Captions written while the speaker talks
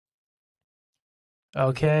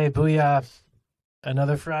Okay, booyah.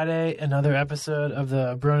 Another Friday, another episode of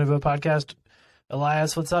the Nouveau podcast.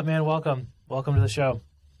 Elias, what's up, man? Welcome. Welcome to the show.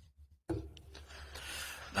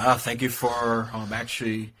 Thank you for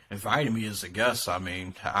actually inviting me as a guest. I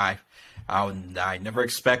mean, I never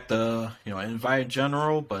expect an invite in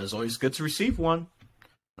general, but it's always good to receive one.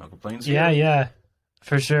 No complaints Yeah, here. yeah,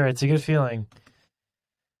 for sure. It's a good feeling.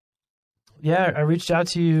 Yeah, I reached out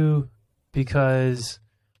to you because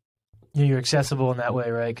you're accessible in that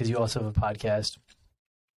way, right? Because you also have a podcast.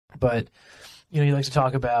 But, you like to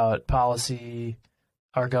talk about policy,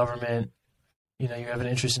 our government. You have an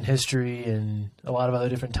interest in history and a lot of other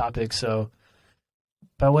different topics. So,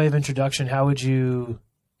 by way of introduction, how would you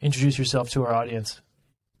introduce yourself to our audience?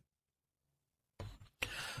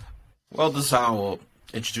 Well, this is how I'll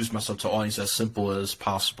introduce myself to audience as simple as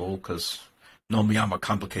possible because normally I'm a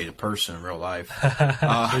complicated person in real life.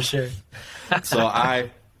 For sure. So I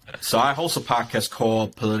host a podcast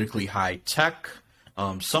called Politically High Tech.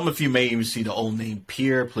 Some of you may even see the old name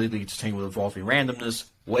Peer, Politically Entertained with Evolving Randomness.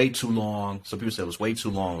 Way too long. Some people said it was way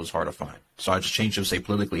too long. It was hard to find. So I just changed it to say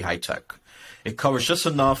Politically High Tech. It covers just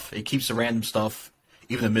enough. It keeps the random stuff,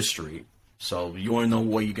 even a mystery. So you want to know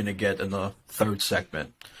what you're going to get in the third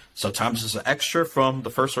segment. Sometimes it's an extra from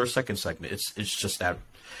the first or second segment. It's just that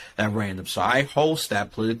random. So I host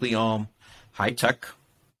that Politically High Tech.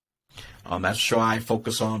 That's a show I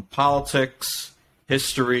focus on politics,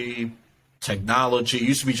 history, technology. It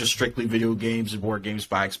used to be just strictly video games and board games,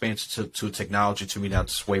 but I expanded to technology. To me,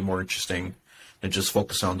 that's way more interesting than just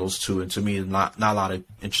focus on those two. And to me, not a lot of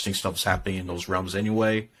interesting stuff is happening in those realms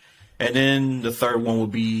anyway. And then the third one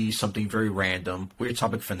would be something very random, weird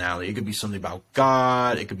topic finale. It could be something about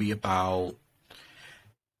God. It could be about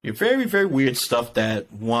very, very weird stuff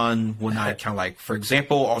that one would not count. Like, for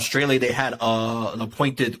example, Australia, they had an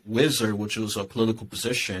appointed wizard, which was a political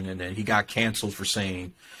position, and then he got canceled for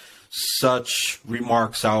saying such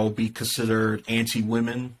remarks that will be considered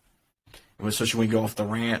anti-women, especially when you go off the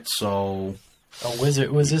rant. So, A wizard.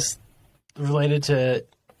 Was this related to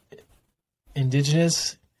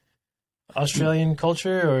indigenous Australian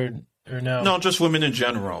culture or no? no, just women in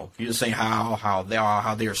general. He was saying how they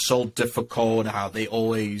are so difficult, how they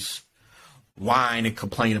always whine and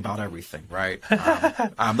complain about everything. Right?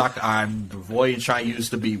 I'm avoiding trying to use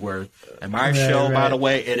the B word. And my show, by the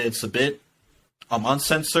way, it's a bit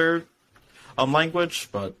uncensored language,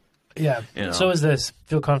 but Yeah. So is this.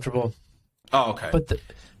 Feel comfortable. Oh, okay.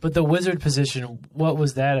 But the wizard position, what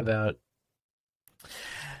was that about?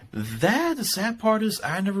 The sad part is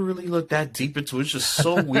I never really looked that deep into it. It's just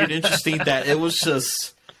so weird, interesting that it was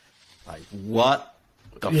just like, what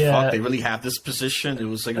the fuck? They really have this position? It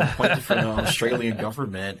was like appointed from the Australian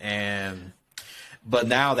government, but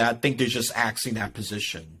now that I think they're just axing that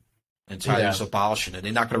position entirely, just abolishing it.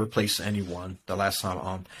 They're not going to replace anyone. The last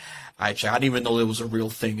time, I didn't even know it was a real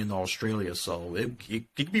thing in Australia. So it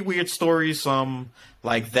could be weird stories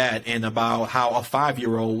like that, and about how a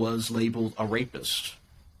 5-year-old was labeled a rapist.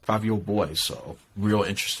 5-year-old boy. So real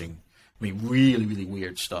interesting. I mean, really, really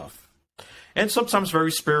weird stuff. And sometimes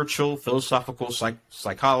very spiritual, philosophical,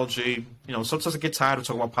 psychology. Sometimes I get tired of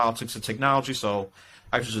talking about politics and technology, so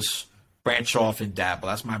I should just branch off and dabble.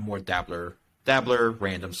 That's my more dabbler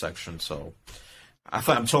random section. So I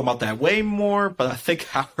thought I'm talking about that way more, but I think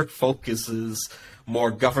our focus is more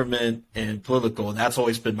government and political, and that's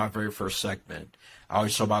always been my very first segment. I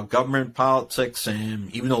always talk about government, politics,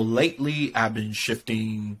 and even though lately I've been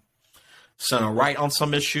shifting center right on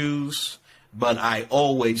some issues, but I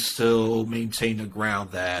always still maintain the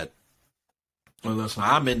ground that, well, listen,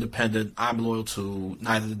 I'm independent. I'm loyal to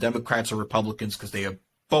neither the Democrats or Republicans because they are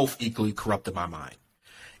both equally corrupt in my mind.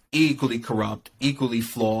 Equally corrupt, equally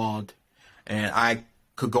flawed, and I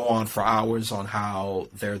could go on for hours on how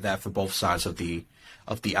they're that for both sides of the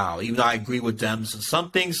aisle. Even though I agree with Dems in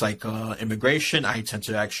some things, like immigration, I tend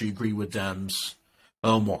to actually agree with Dems a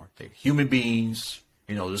little more. They're human beings.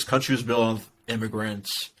 This country was built on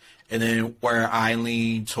immigrants. And then where I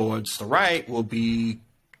lean towards the right will be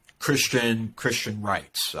Christian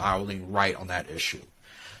rights. I will lean right on that issue.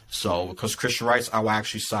 So because Christian rights, I will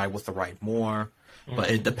actually side with the right more.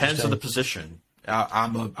 But it depends on the position.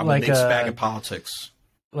 I'm a mixed bag in politics.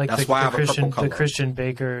 Like that's why I have a purple color. The Christian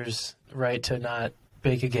baker's right to not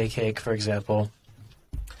bake a gay cake, for example.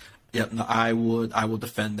 Yeah, no, I would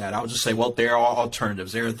defend that. I would just say, well, there are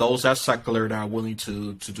alternatives. There are those that are secular that are willing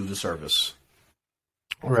to do the service.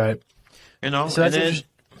 Right. So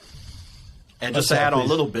and just to add on a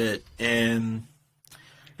little bit, and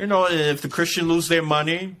if the Christian lose their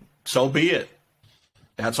money, so be it.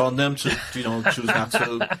 That's on them to choose not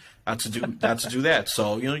to do that.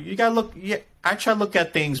 So you gotta look. Yeah, I try to look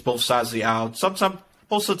at things both sides of the aisle. Sometimes,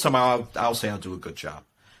 most of the time, I'll say I'll do a good job.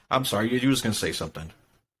 I'm sorry, you was gonna say something.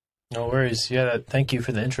 No worries. Yeah, thank you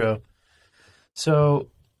for the intro. So,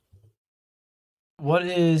 what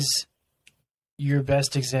is your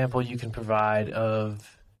best example you can provide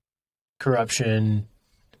of corruption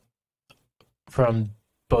from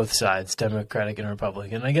both sides, Democratic and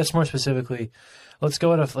Republican? I guess more specifically, let's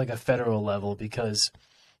go at a federal level, because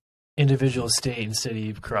individual state and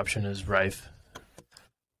city corruption is rife.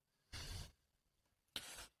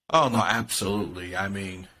 Oh no, absolutely. I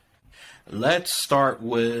mean, let's start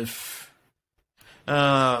with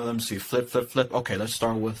let me see, flip. Okay, let's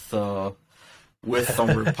start with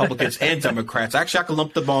Republicans and Democrats. Actually, I can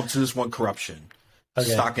lump them all into this one: corruption,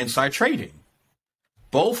 stock inside trading.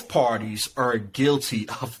 Both parties are guilty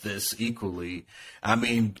of this equally. I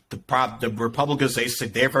mean, the Republicans, they say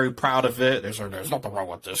they're very proud of it. There's nothing wrong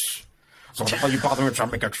with this. So what the hell are you bothering trying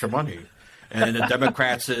to make extra money? And the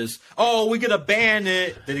Democrats is, we're gonna ban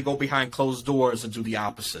it. Then they go behind closed doors and do the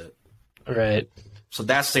opposite. Right. So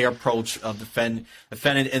that's their approach of defending,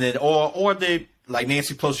 and then or they, like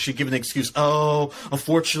Nancy Pelosi, should give an excuse. Oh,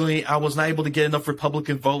 unfortunately, I was not able to get enough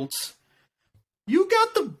Republican votes. You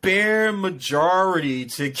got the bare majority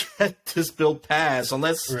to get this bill passed,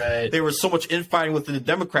 unless there was so much infighting within the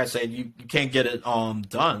Democrats that you can't get it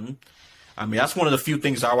done. I mean, that's one of the few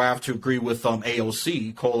things I would have to agree with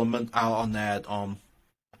AOC, call them out on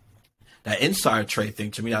that inside trade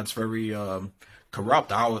thing. To me, that's very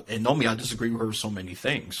corrupt. And normally I disagree with her with so many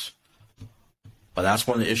things, but that's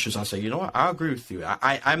one of the issues. I say, you know what, I agree with you.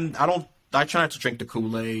 I try not to drink the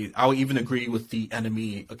Kool-Aid. I'll even agree with the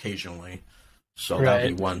enemy occasionally. So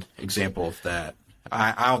that'd be one example of that.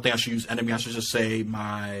 I don't think I should use enemy. I should just say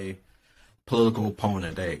my political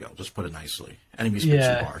opponent. There you go. Just put it nicely. Enemy's too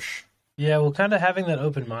harsh. Yeah, well, kind of having that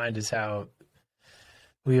open mind is how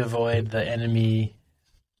we avoid the enemy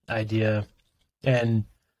idea. And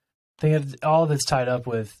I think all of it's tied up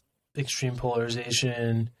with extreme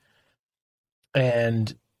polarization.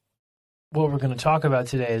 And what we're going to talk about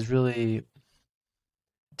today is really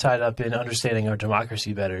tied up in understanding our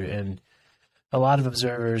democracy better. And a lot of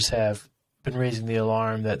observers have been raising the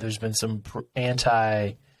alarm that there's been some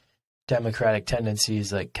anti-democratic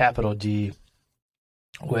tendencies, like capital D,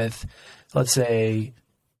 with, let's say,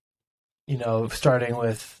 starting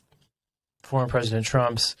with former President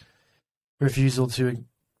Trump's refusal to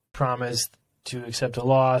promise to accept a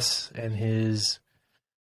loss, and his,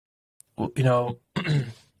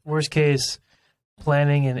 worst case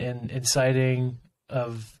planning and inciting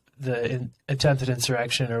of the attempted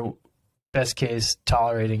insurrection, or best case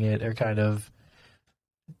tolerating it, or kind of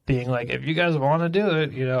being like, if you guys want to do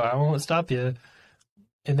it, I won't stop you.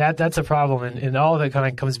 And that's a problem. And all of it kind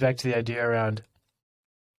of comes back to the idea around,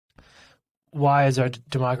 why is our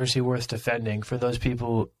democracy worth defending? For those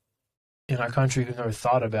people in our country who've never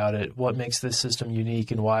thought about it, what makes this system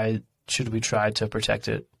unique, and why should we try to protect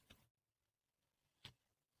it?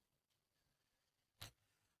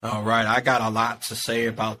 All right, I got a lot to say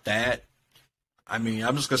about that. I mean,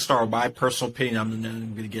 I'm just going to start with my personal opinion. I'm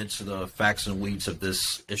then going to get into the facts and weeds of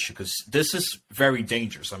this issue, because this is very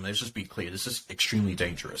dangerous. I mean, let's just be clear. This is extremely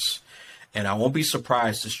dangerous. And I won't be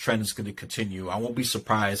surprised this trend is going to continue. I won't be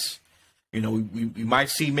surprised. We might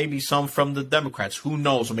see maybe some from the Democrats. Who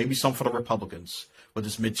knows? Or maybe some from the Republicans with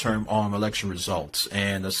this midterm election results.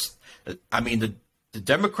 And, the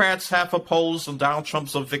Democrats have opposed on Donald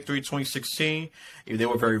Trump's victory in 2016. They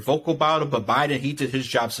were very vocal about it, but Biden, he did his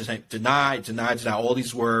job to say, deny. All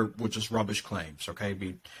these were just rubbish claims,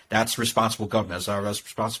 okay? That's responsible government. That's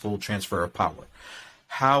responsible transfer of power.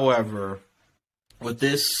 However, with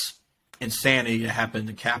this insanity that happened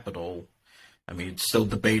in the Capitol, it's still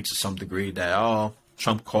debates to some degree that,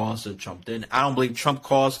 Trump caused it, Trump didn't. I don't believe Trump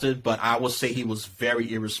caused it, but I will say he was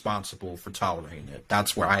very irresponsible for tolerating it.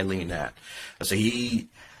 That's where I lean at. I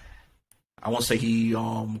won't say he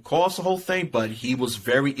caused the whole thing, but he was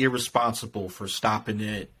very irresponsible for stopping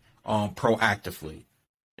it proactively.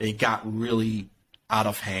 It got really out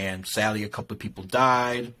of hand. Sadly, a couple of people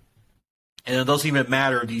died. And it doesn't even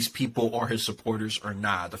matter if these people are his supporters or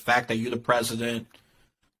not. The fact that you're the president,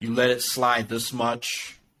 you let it slide this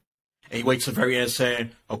much, and he waits to the very end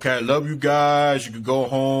saying, okay, I love you guys, you can go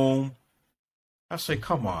home. I say,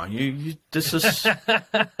 come on, this is...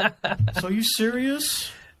 So you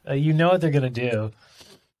serious? You know what they're going to do.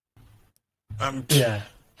 Yeah.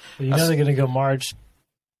 They're going to go march,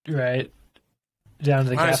 right, down to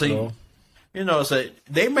the Capitol. You know, so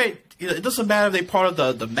they may. You know, it doesn't matter if they're part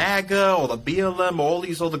of the MAGA or the BLM or all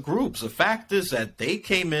these other groups. The fact is that they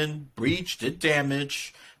came in, breached, did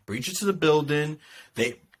damage, breached into the building.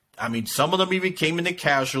 Some of them even came in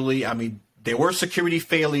casually. I mean, there were security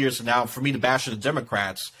failures. Now, for me to bash the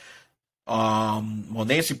Democrats,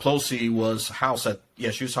 Nancy Pelosi was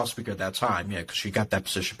she was House Speaker at that time, because she got that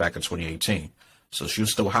position back in 2018. So she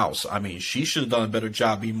was still House. I mean, she should have done a better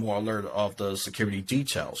job being more alert of the security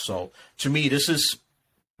details. So to me, this is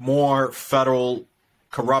more federal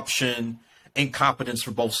corruption, incompetence for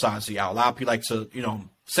both sides of the aisle. A lot of people like to,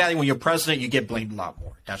 sadly, when you're president, you get blamed a lot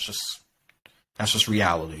more. That's just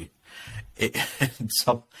reality. It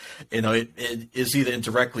is either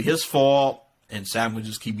indirectly his fault, and Sam would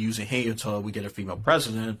just keep using hate until we get a female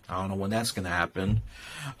president. I don't know when that's going to happen.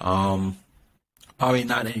 Probably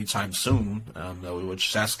not anytime soon,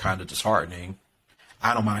 which that's kind of disheartening.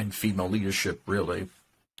 I don't mind female leadership, really.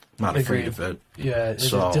 I'm not afraid of it. Yeah,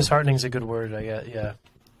 disheartening is a good word, I guess. Yeah.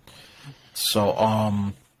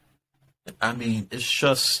 So, it's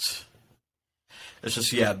just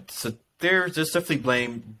yeah. So there's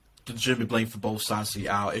definitely legitimate blame for both sides of the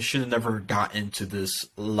aisle. It should have never gotten to this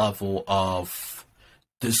level of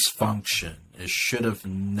dysfunction. It should have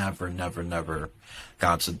never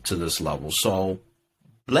got to this level. So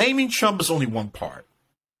blaming Trump is only one part.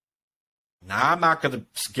 Now, I'm not going to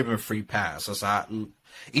give him a free pass. Sadly,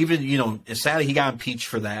 he got impeached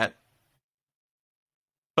for that.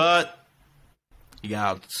 But he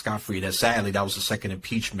got scot-free. Sadly, that was the second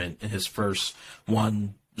impeachment in his first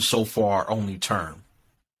one so far only term.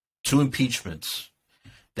 2 impeachments.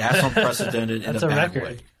 That's unprecedented in a bad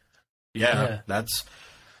way. Yeah, that's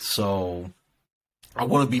so. I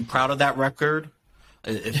want to be proud of that record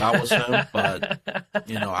if I was him, but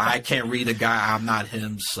I can't read a guy. I'm not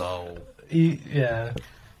him, so yeah.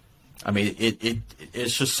 I mean,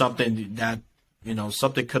 it's just something that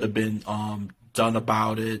something could have been done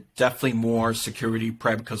about it. Definitely more security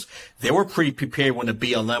prep, because they were pretty prepared when the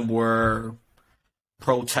BLM were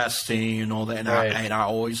protesting and all that, and I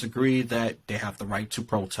always agree that they have the right to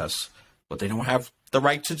protest, but they don't have the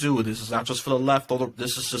right to do it. This is not just for the left,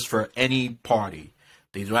 this is just for any party.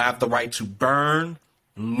 They don't have the right to burn,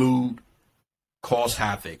 loot, cause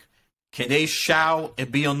havoc. Can they shout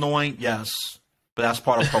and be annoying? Yes, but that's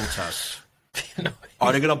part of protest.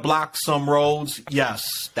 Are they going to block some roads?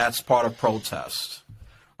 Yes, that's part of protest.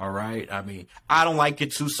 All right? I mean, I don't like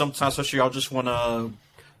it too sometimes, especially y'all just want to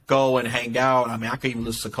go and hang out. I mean, I can even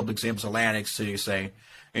list a couple examples of Atlantic City saying,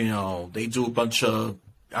 they do a bunch of,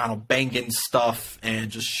 banging stuff and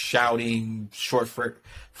just shouting short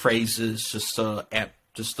phrases just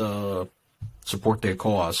to support their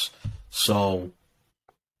cause. So,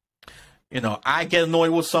 I get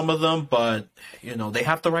annoyed with some of them, but, they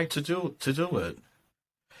have the right to do it.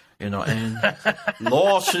 And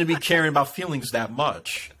law shouldn't be caring about feelings that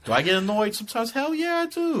much. Do I get annoyed sometimes? Hell yeah, I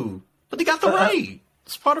do. But they got the right.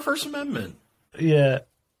 It's part of First Amendment. Yeah.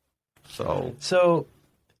 So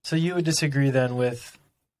you would disagree then with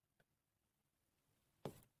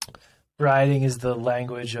rioting is the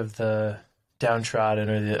language of the downtrodden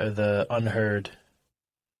or the unheard?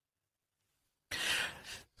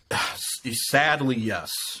 Sadly,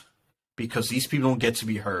 yes, because these people don't get to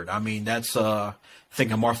be heard. I mean, that's I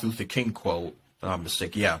think a Martin Luther King quote. I'm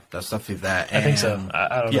mistaken. Yeah, that's definitely that. And, I think so.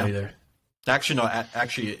 I don't know either. Actually, no.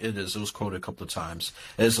 Actually, it is. It was quoted a couple of times.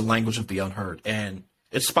 It is the language of the unheard, and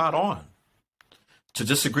it's spot on. To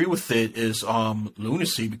disagree with it is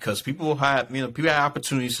lunacy, because people have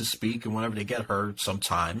opportunities to speak, and whenever they get heard,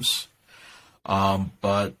 sometimes.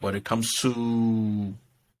 But when it comes to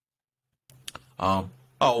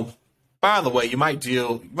by the way, you might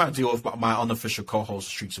deal with my unofficial co-host,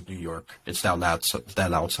 Streets of New York. It's that loud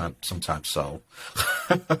sometimes, so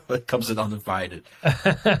it comes in uninvited.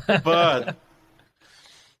 But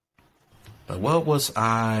what was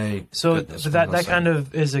I? So that kind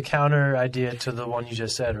of is a counter idea to the one you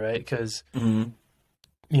just said, right? Because they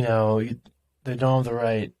don't have the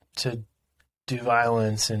right to do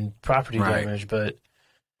violence and property damage, but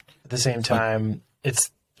at the same time,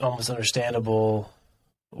 it's almost understandable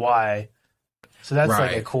why. So that's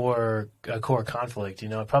like a core conflict,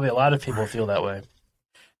 Probably a lot of people feel that way.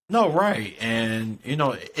 No, right. And,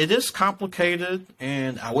 it is complicated,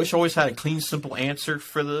 and I wish I always had a clean, simple answer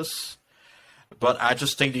for this. But I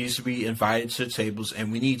just think they need to be invited to the tables,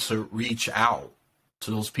 and we need to reach out to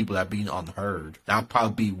those people that are being unheard. That'll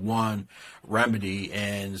probably be one remedy,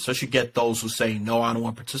 and especially get those who say, no, I don't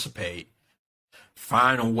want to participate.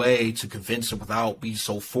 Find a way to convince them without being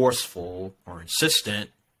so forceful or insistent.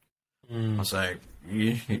 I was like,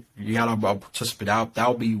 you gotta participate out.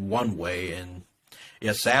 That'll be one way, and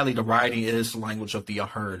yeah, sadly, the writing is the language of the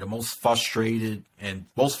unheard. The most frustrated,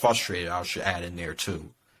 I should add in there too,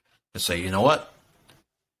 and say, you know what?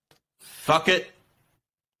 Fuck it.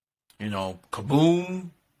 You know, kaboom.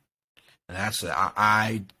 And that's it.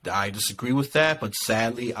 I disagree with that, but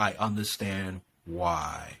sadly, I understand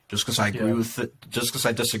why. Just because I agree with it, just because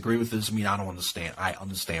I disagree with it doesn't mean I don't understand. I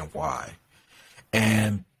understand why.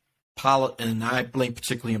 And I blame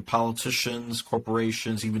particularly in politicians,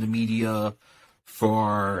 corporations, even the media,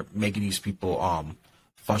 for making these people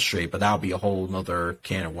frustrated. But that'll be a whole nother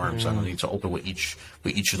can of worms. I don't need to open with each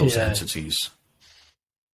of those entities.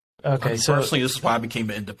 Okay, so personally, this is why I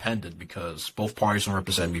became an independent, because both parties don't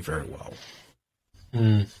represent me very well.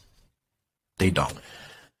 They don't.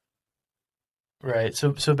 Right.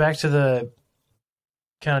 So back to the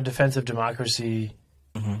kind of defense of democracy.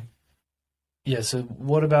 Yeah. So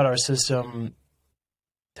what about our system?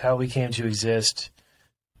 How we came to exist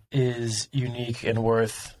is unique and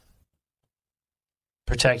worth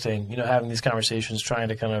protecting. You know, having these conversations, trying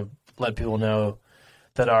to kind of let people know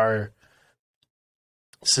that our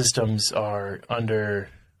systems are under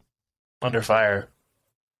fire.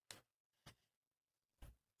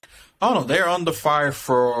 Oh no, they're under fire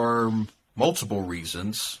for multiple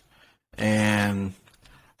reasons, and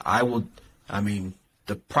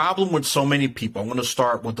the problem with so many people, I'm going to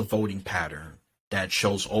start with the voting pattern that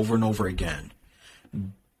shows over and over again.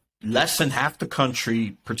 Less than half the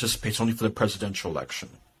country participates only for the presidential election.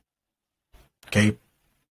 Okay,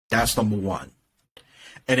 that's number one.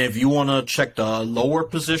 And if you want to check the lower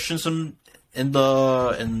positions in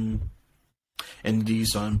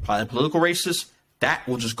these political races, that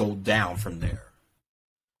will just go down from there.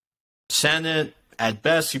 Senate, at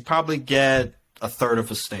best, you probably get a third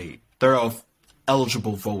of a state. Third of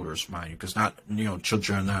eligible voters, mind you, because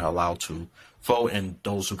children are not allowed to vote, and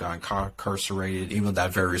those who got incarcerated, even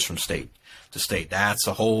that varies from state to state. That's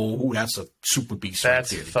a super beast right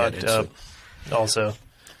there to get into. That's fucked up. Also,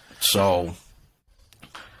 so.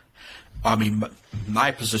 I mean,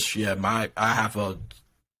 my position, I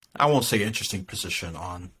won't say interesting position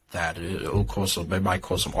on that. It might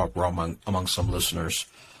cause some uproar among some listeners.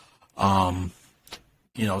 Some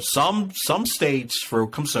states, for when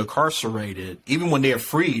it comes to incarcerated, even when they're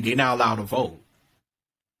free, they're not allowed to vote.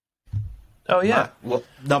 Oh yeah.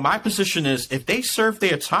 My position is, if they serve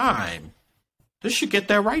their time, they should get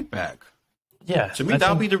their right back. Yeah. To me,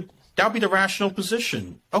 that'll be the rational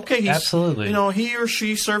position. Okay, absolutely. He or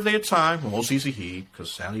she served their time. Well, most easy he,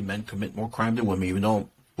 because sadly men commit more crime than women, even though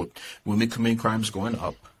women commit crimes going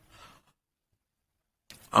up.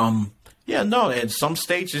 In some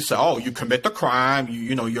states they say, oh, you commit the crime,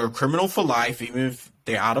 you're a criminal for life, even if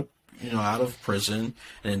they're out of prison,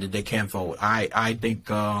 and they can't vote. I think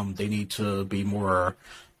they need to be more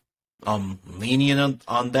lenient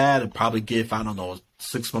on that, and probably give, I don't know,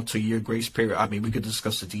 6 months to a year grace period. I mean, we could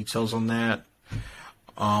discuss the details on that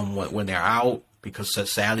when they're out, because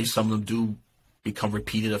sadly some of them do become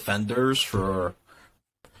repeated offenders for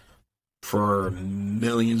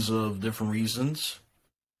millions of different reasons.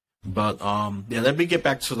 But let me get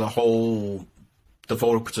back to the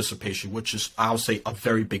voter participation, which is, I'll say, a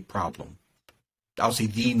very big problem. I'll say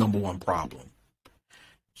the number one problem.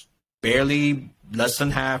 Barely less than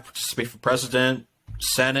half participate for president,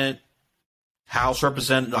 Senate, House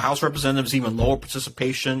Representatives, even lower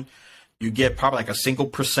participation. You get probably like a single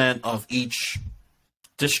 % of each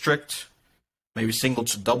district, maybe single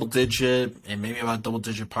to double digit, and maybe about double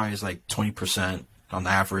digit probably is like 20% on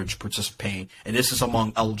average participating. And this is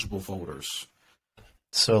among eligible voters.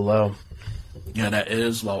 So low. Yeah, that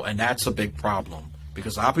is low, and that's a big problem,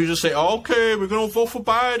 because a lot of people just say, okay, we're going to vote for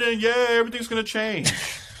Biden. Yeah, everything's going to change.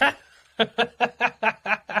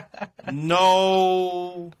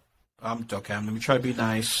 No. Let me try to be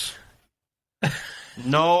nice.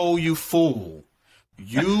 No, you fool.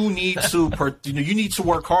 You need to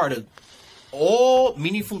work hard. All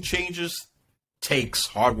meaningful changes takes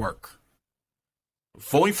hard work.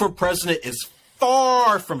 Voting for president is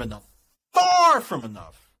far from enough. Far from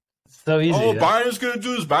enough. So easy. Oh, Biden's going to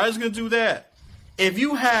do this. Biden's going to do that. If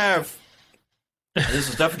you have, this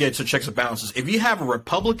is definitely getting to checks and balances. If you have a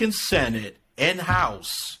Republican Senate and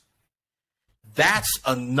House, that's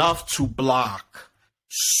enough to block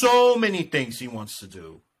so many things he wants to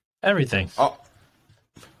do. Everything.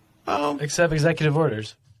 Except executive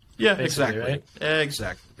orders. Yeah, exactly. Right?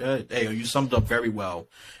 Exactly. Hey, you summed up very well.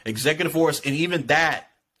 Executive orders, and even that.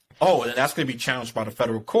 Oh, and that's going to be challenged by the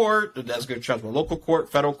federal court. That's going to be challenged by the local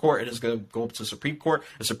court, federal court. It is going to go up to the Supreme Court.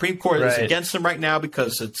 The Supreme Court is against him right now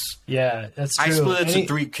because it's. Yeah, that's true. I split it into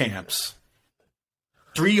three camps.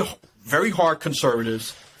 3 very hard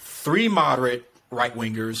conservatives, 3 moderate right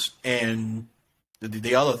wingers, and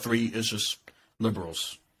The other three is just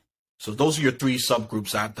liberals. So those are your three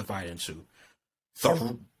subgroups I've divided into.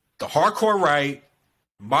 The hardcore right,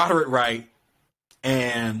 moderate right,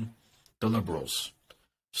 and the liberals.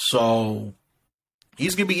 So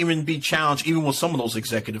he's going to even be challenged even with some of those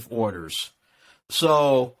executive orders.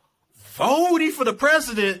 So voting for the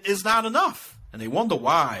president is not enough. And they wonder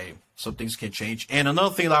why some things can change. And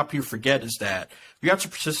another thing a lot of people forget is that you have to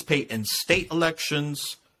participate in state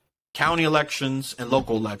elections, county elections, and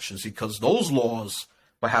local elections, because those laws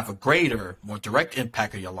will have a greater, more direct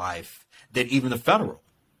impact on your life than even the federal.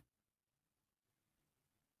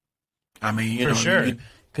 I mean, for sure,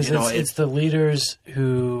 because it's the leaders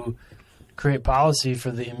who create policy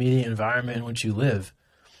for the immediate environment in which you live.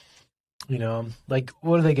 You know, like,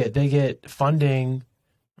 what do they get? They get funding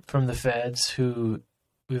from the feds who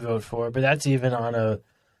we vote for, but that's even on a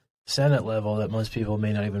Senate level that most people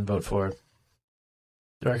may not even vote for,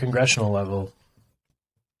 or a congressional level.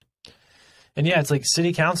 And yeah, it's like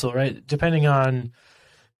city council, right? Depending on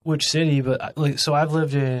which city, but like, so I've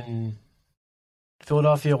lived in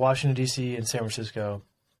Philadelphia, Washington, D.C., and San Francisco.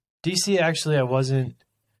 D.C., actually, I was in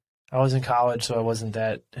college, so I wasn't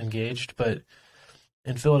that engaged, but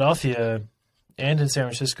in Philadelphia and in San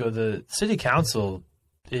Francisco, the city council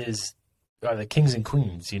are the kings and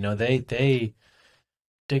queens. You know, they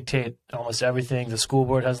dictate almost everything. The school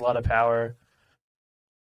board has a lot of power.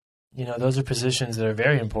 You know, those are positions that are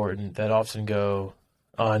very important that often go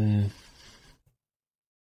unnoticed.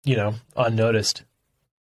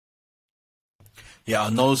 Yeah,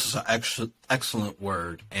 unnoticed is an excellent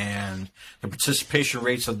word. And the participation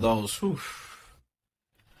rates of those,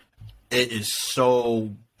 it is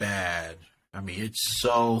so bad. I mean, it's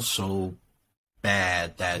so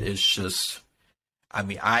bad that it's just, I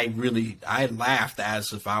mean, I laughed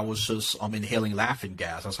as if I was just inhaling laughing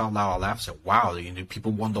gas. That's how loud I laughed. I said, wow,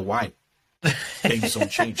 people wonder why things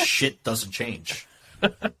don't change. Shit doesn't change.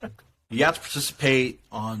 You have to participate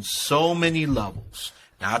on so many levels.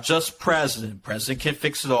 Not just president. President can't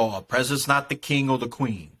fix it all. President's not the king or the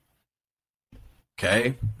queen.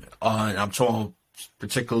 Okay? And I'm talking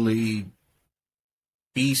particularly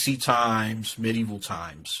BC times, medieval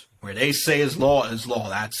times, where they say is law,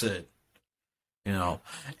 that's it. You know,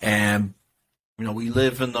 and, you know, we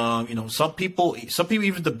live in, some people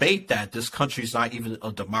even debate that this country is not even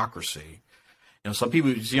a democracy. You know, some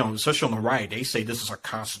people, especially on the right, they say this is a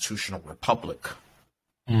constitutional republic.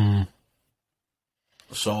 Mm.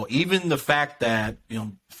 So even the fact that,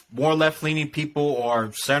 more left-leaning people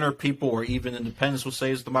or center people or even independents will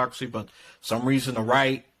say it's democracy, but some reason the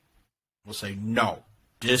right will say, no,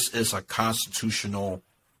 this is a constitutional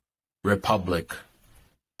republic.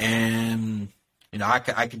 And, I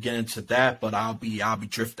could get into that, but I'll be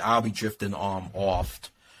drifting off.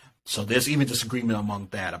 So there's even disagreement among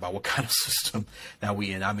that about what kind of system that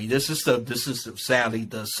we in. I mean, this is sadly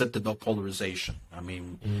the symptom of polarization. I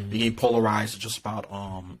mean, being polarized is just about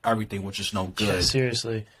everything, which is no good. Yeah,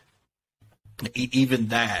 seriously. Even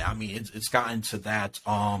that, I mean, it's gotten to that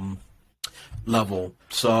level.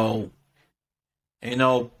 So,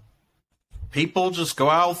 people just go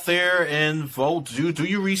out there and vote. Do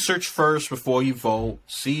your research first before you vote.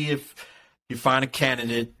 See if you find a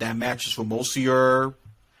candidate that matches with most of your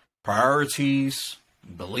priorities,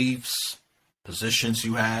 beliefs, positions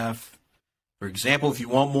you have. For example, if you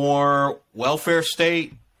want more welfare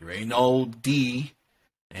state, you already know D.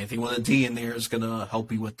 Anything with a D in there is going to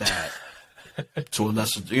help you with that. To a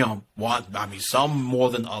lesser, some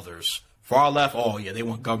more than others. Far left, they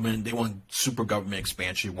want government, they want super government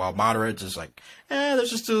expansion, while moderates is like,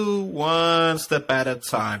 let's just do one step at a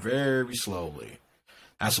time, very slowly.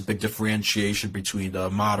 That's a big differentiation between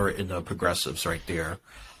the moderate and the progressives right there.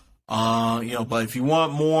 But if you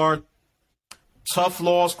want more tough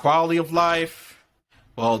laws, quality of life,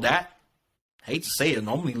 well, that, I hate to say it,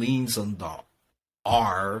 normally leans on the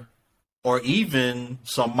R or even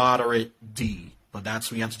some moderate D. But that's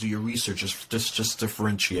when you have to do your research, just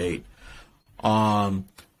differentiate.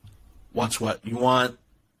 What's what? You want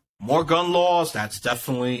more gun laws? That's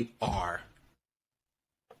definitely R.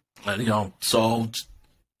 So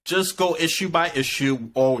just go issue by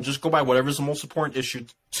issue, or just go by whatever's the most important issue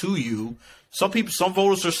to you. Some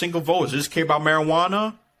voters are single voters. They just care about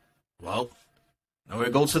marijuana. Well, now we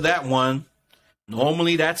go to that one.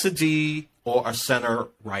 Normally, that's a D or a center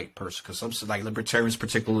right person, because some, like libertarians,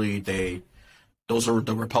 particularly, those are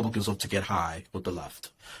the Republicans love to get high with the left.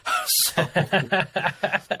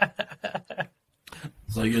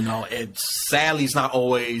 So it sadly is not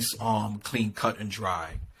always clean cut and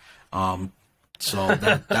dry. So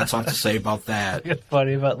that's all I have to say about that. It's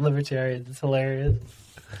funny about libertarians. It's hilarious.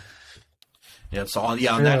 Yeah, so on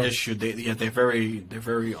that issue, they're very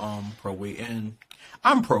pro weed, and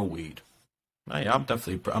I'm pro weed. I'm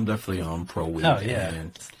definitely pro weed. Oh yeah.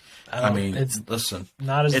 And, I mean, listen,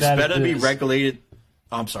 not as it's bad better as to be regulated.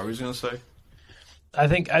 I'm sorry, what was you gonna say? I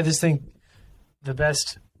just think the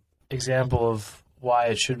best example of why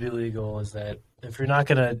it should be legal is that if you're not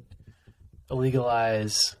going to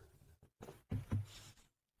legalize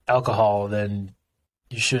alcohol, then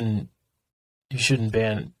you shouldn't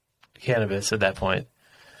ban cannabis at that point.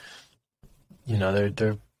 You know,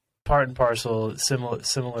 they're part and parcel,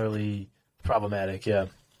 similarly problematic. Yeah.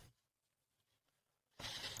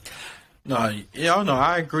 No,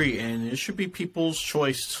 I agree, and it should be people's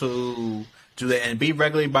choice to do that and be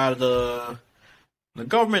regulated by the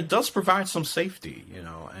government. Does provide some safety,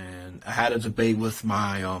 and I had a debate with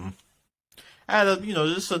my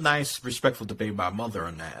just a nice, respectful debate with my mother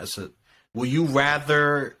on that. I said, will you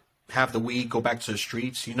rather have the weed go back to the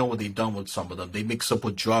streets? You know what they've done with some of them. They mix up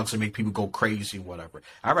with drugs and make people go crazy, whatever.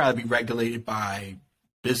 I'd rather be regulated by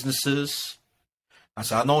businesses. I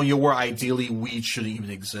said, I know in your world, ideally, weed shouldn't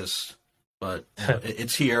even exist. But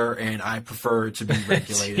it's here, and I prefer to be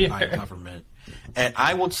regulated by government. And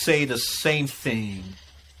I would say the same thing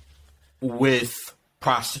with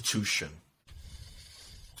prostitution.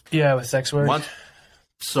 Yeah, with sex work.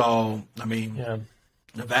 So, I mean,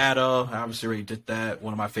 Nevada, obviously already did that.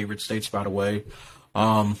 One of my favorite states, by the way.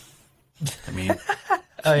 I mean,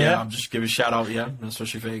 I'm just giving a shout out,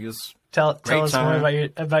 especially Vegas. Tell us more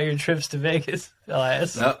about your trips to Vegas,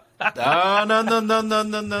 Elias. No. If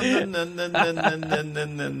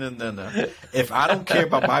I don't care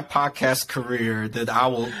about my podcast career, then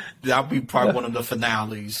I'll be probably one of the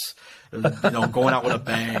finales. Going out with a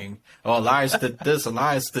bang. Oh, Elias did this,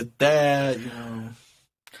 Elias did that.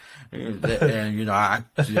 But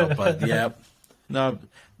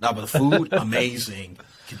the food amazing.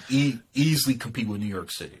 Can easily compete with New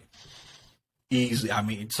York City. Easily, I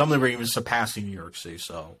mean, some of them are even surpassing New York City.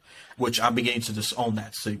 So, which I'm beginning to disown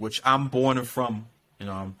that city, which I'm born and from.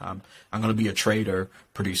 I'm going to be a trader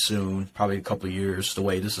pretty soon, probably a couple of years. The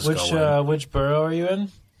way this is going. Which borough are you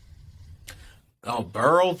in? Oh,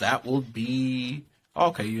 borough, that will be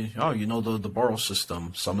okay. The borough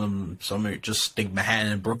system. Some are just think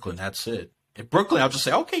Manhattan and Brooklyn. That's it. In Brooklyn, I'll just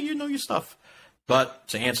say, okay, you know your stuff. But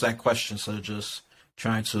to answer that question, instead of just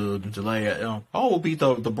trying to delay it, it will be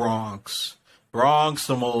the Bronx. Bronx,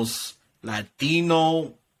 the most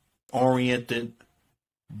Latino-oriented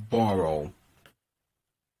borough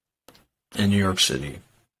in New York City.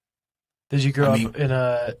 Did you grow up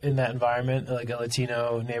in that environment, like a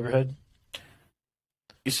Latino neighborhood?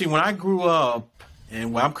 You see, when I grew up,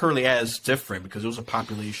 and where I'm currently at is different because it was a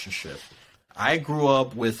population shift. I grew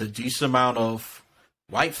up with a decent amount of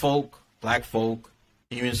white folk, black folk,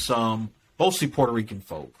 even some mostly Puerto Rican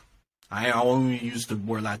folk. I only use the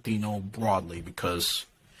word Latino broadly because,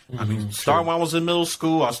 starting when I was in middle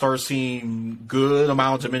school, I started seeing good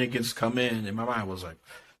amount of Dominicans come in, and my mind was like,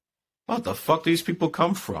 what the fuck do these people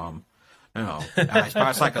come from? It's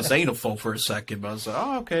like a xenophobe for a second, but I was like,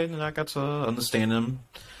 oh, okay, and I got to understand them.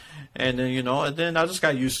 And then, and then I just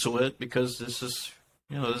got used to it because this is,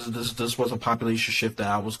 this was a population shift that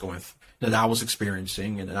I was that I was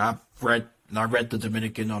experiencing. And then I read the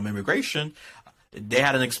Dominican immigration. They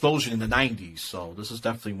had an explosion in the 90s. So this is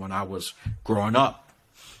definitely when I was growing up.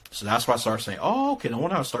 So that's why I started saying, oh, okay, no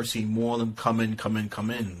wonder I start seeing more of them come in,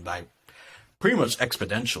 like pretty much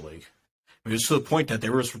exponentially. I mean, it's to the point that they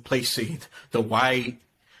were replacing the white,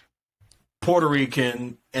 Puerto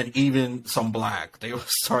Rican, and even some black. They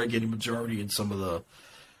started getting majority in some of the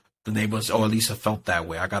neighborhoods, or at least it felt that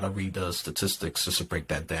way. I got to read the statistics just to break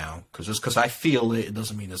that down. Because just because I feel it, it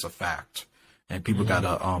doesn't mean it's a fact. And people got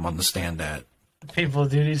to understand that. People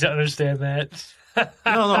do need to understand that.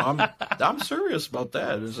 No, I'm serious about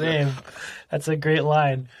that. Same. That's a great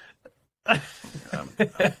line. I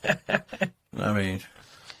mean,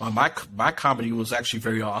 my comedy was actually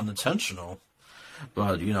very unintentional,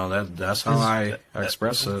 but that's how I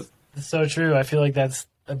express it. It's so true. I feel like that's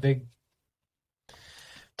a big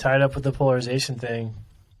tied up with the polarization thing.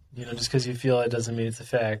 Just because you feel it doesn't mean it's a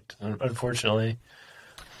fact. Unfortunately.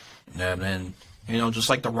 Yeah, man. Just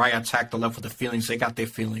like the riot attack the left with the feelings, they got their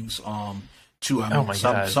feelings too. I mean,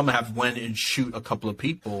 some have went and shoot a couple of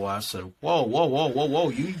people. I said, whoa.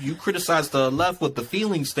 You criticize the left with the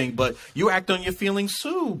feelings thing, but you act on your feelings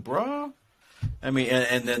too, bro. I mean,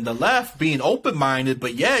 and then the left being open-minded,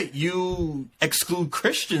 but yet you exclude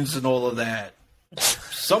Christians and all of that.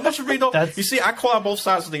 So much of me, you see, I call out both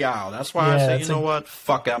sides of the aisle. That's why I say, you know what?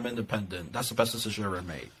 Fuck it, I'm independent. That's the best decision I ever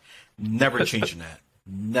made. Never changing that.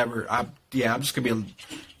 Never. I'm just gonna be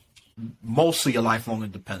mostly a lifelong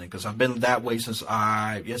independent because I've been that way since since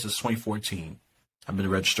 2014. I've been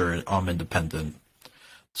registered independent.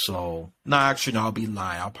 So, no, actually, no, I'll be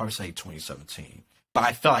lying. I'll probably say 2017. But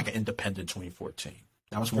I felt like an independent 2014.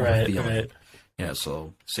 That was more of a feeling. Right. Yeah,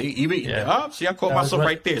 so, see, see, I caught myself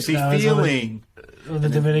right there. See, feeling. When the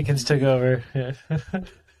Dominicans took over. Yeah.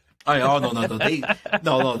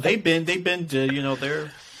 They've been,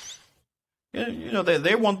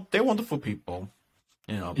 they're wonderful people.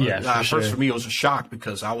 But first for me, it was a shock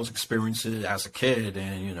because I was experiencing it as a kid.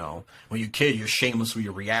 And, when you're a kid, you're shameless with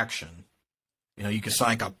your reaction. You can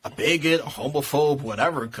sound like a bigot, a homophobe,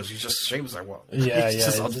 whatever, because you're just shameless. Like, well, it's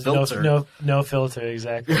just unfiltered. No filter,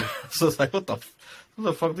 exactly. So it's like, what the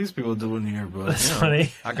fuck are these people doing here? But that's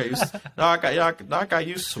funny. I got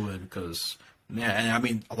used to it because, and I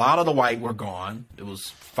mean, a lot of the white were gone. It was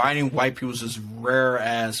finding white people was as rare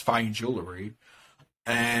as finding jewelry,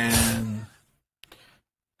 and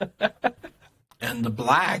and the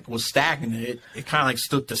black was stagnant. It kind of like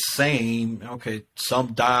stood the same. Okay,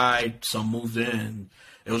 some died, some moved in.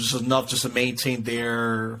 It was just enough just to maintain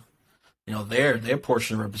their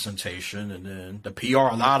portion of representation. And then the PR,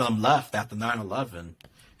 a lot of them left after 9/11.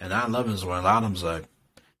 And 9/11 is when a lot of them's like,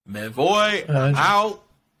 Nouveau, I'm out.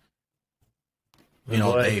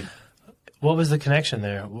 What was the connection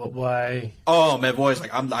there? Why? Oh, Nouveau is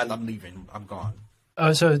like, I'm leaving. I'm gone.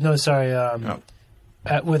 Oh, so no, sorry.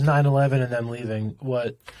 With 9/11 and them leaving,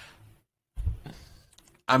 what?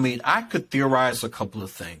 I mean, I could theorize a couple of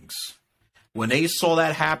things. When they saw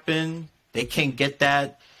that happen, they can't get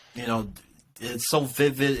that, it's so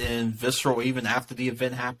vivid and visceral even after the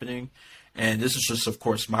event happening. And this is just, of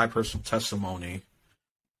course, my personal testimony.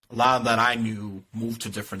 A lot of that I knew moved to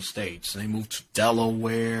different states. They moved to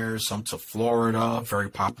Delaware, some to Florida, very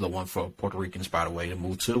popular one for Puerto Ricans, by the way, to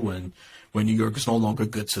move to. And when New York is no longer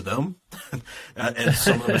good to them. And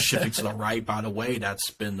some of them are shifting to the right, by the way. That's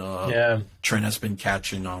been a trend that's been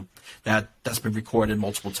catching that's been recorded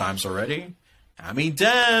multiple times already. I mean,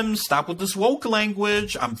 Dems, stop with this woke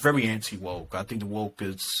language. I'm very anti-woke. I think the woke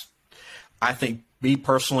is, me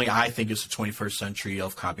personally, I think it's the 21st century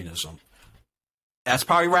of communism. That's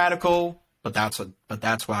probably radical, but that's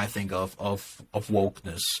what I think of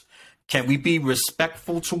wokeness. Can we be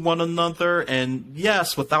respectful to one another? And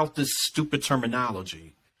yes, without this stupid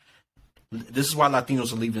terminology. This is why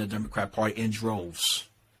Latinos are leaving the Democrat Party in droves.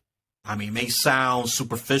 I mean, it may sound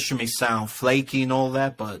superficial, may sound flaky and all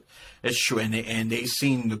that, but it's true. And they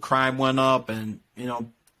seen the crime went up, and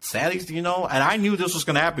sadly, and I knew this was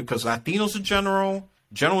going to happen because Latinos in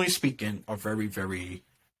generally speaking, are very, very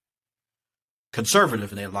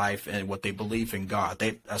conservative in their life and what they believe in God.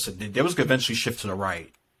 They was going to eventually shift to the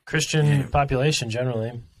right. Christian population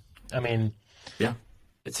generally. I mean,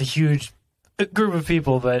 it's a huge group of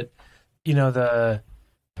people, but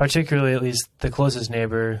particularly at least the closest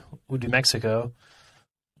neighbor would be Mexico.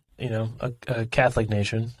 A Catholic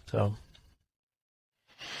nation. So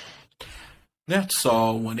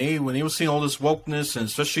so when they were seeing all this wokeness and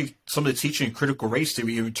especially some of the teaching in critical race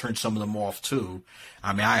theory, even turned some of them off too.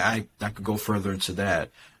 I mean, I could go further into that,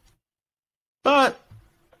 but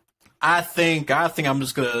I think I'm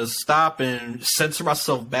just gonna stop and censor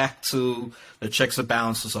myself back to the checks and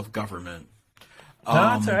balances of government. No,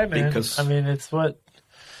 that's all right, man. Because, I mean, it's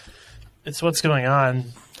what's going on.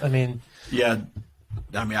 I mean, I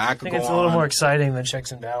think it's a little more exciting than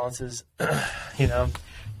checks and balances. Yeah.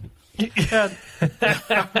 But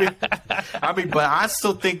I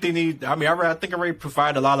still think they need. I think I already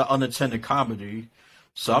provide a lot of unintended comedy.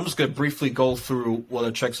 So I'm just going to briefly go through what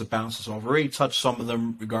the checks and balances are. I've already touched some of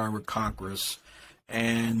them regarding with Congress.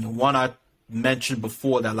 And one I mentioned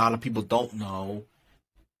before that a lot of people don't know,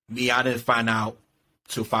 I didn't find out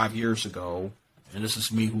till 5 years ago, and this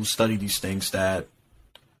is me who studied these things, that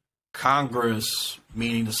Congress,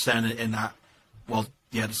 meaning the Senate,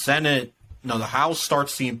 the House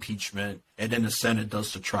starts the impeachment, and then the Senate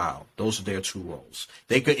does the trial. Those are their two roles.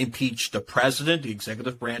 They could impeach the president, the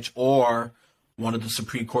executive branch, or one of the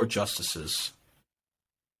Supreme Court justices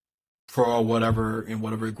for whatever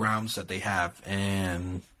grounds that they have.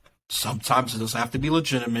 And sometimes it doesn't have to be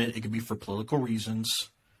legitimate. It could be for political reasons.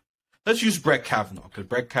 Let's use Brett Kavanaugh, because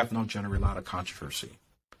Brett Kavanaugh generated a lot of controversy.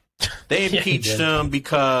 They impeached him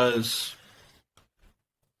because,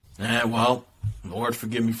 Lord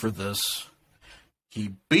forgive me for this,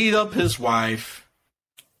 he beat up his wife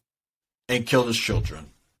and killed his children.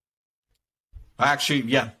 Actually,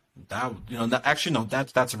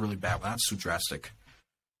 that's a really bad one. That's too drastic.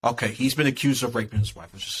 Okay, he's been accused of raping his wife.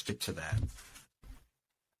 Let's just stick to that.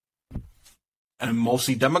 And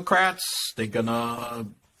mostly Democrats, they're gonna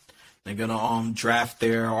draft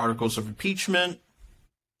their articles of impeachment.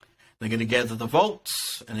 They're going to gather the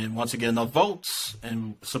votes, and then once they get enough votes,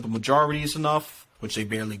 and simple majority is enough, which they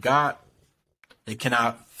barely got, they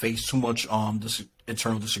cannot face too much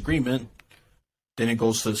internal disagreement. Then it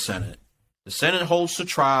goes to the Senate. The Senate holds the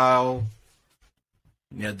trial.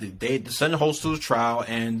 Yeah, the Senate holds the trial,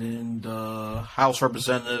 and then the House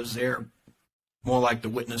representatives, they're more like the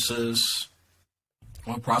witnesses,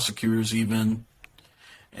 or prosecutors even.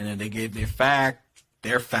 And then they gave their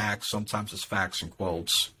facts. Sometimes it's facts in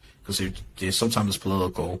quotes, because they're sometimes it's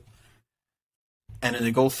political. And then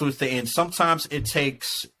they go through the thing, and sometimes it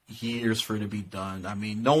takes years for it to be done. I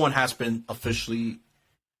mean, no one has been officially.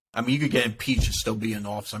 I mean, you could get impeached and still be in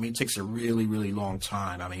office. I mean, it takes a really, really long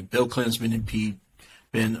time. I mean, Bill Clinton's been impeached.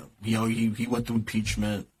 He went through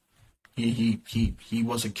impeachment. He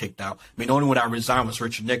wasn't kicked out. I mean, the only one that resigned was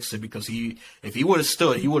Richard Nixon, because if he would have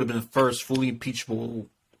stood, he would have been the first fully impeachable,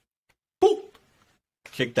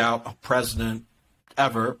 kicked out a president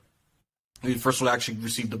ever. He was the first one to actually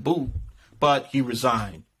receive the boot, but he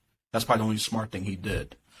resigned. That's probably the only smart thing he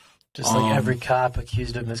did. Just like every cop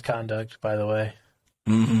accused of misconduct, by the way.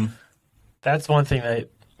 Mm-hmm. That's one thing that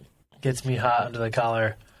gets me hot under the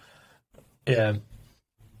collar. Yeah.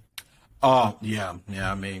 Oh, yeah.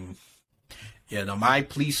 I mean, my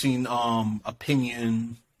policing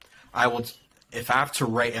opinion, I would, if I have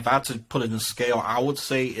to put it in a scale, I would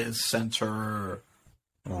say is center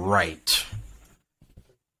right.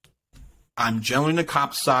 I'm generally on the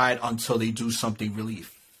cop side until they do something really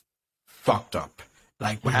fucked up.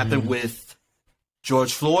 Like what happened with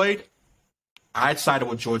George Floyd. I sided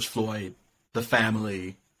with George Floyd, the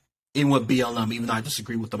family, even with BLM, even though I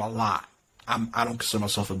disagree with them a lot. I don't consider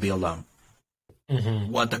myself a BLM.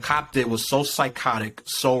 Mm-hmm. What the cop did was so psychotic,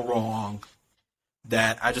 so wrong,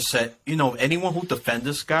 that I just said, anyone who defend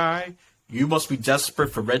this guy, you must be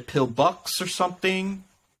desperate for red pill bucks or something,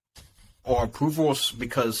 or approval,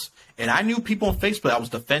 because, and I knew people on Facebook that was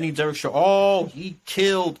defending Derek Chauvin. He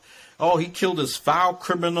killed this foul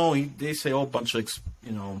criminal. They say a bunch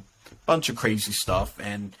of crazy stuff,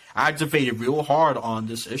 and I debated real hard on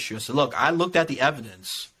this issue. I said, look, I looked at the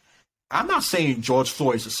evidence. I'm not saying George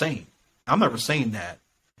Floyd's the same. I'm never saying that.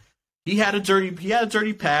 He had a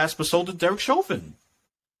dirty past, but so did Derek Chauvin.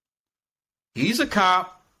 He's a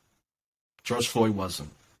cop. George Floyd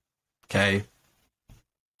wasn't. Okay.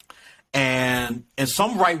 And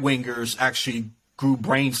some right wingers actually grew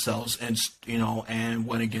brain cells and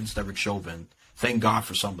went against Derek Chauvin. Thank God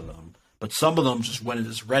for some of them. But some of them just went in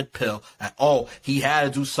this red pill that, he had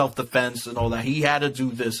to do self-defense and all that. He had to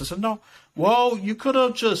do this. I said, no. Well, you could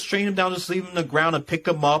have just strained him down, just leave him on the ground and pick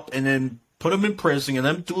him up and then put him in prison and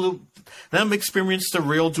then them experience the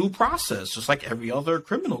real due process, just like every other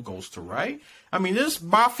criminal goes through, right? I mean, this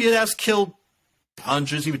mafia that's killed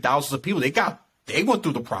hundreds, even thousands of people, they went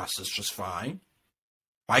through the process just fine.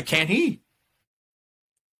 Why can't he?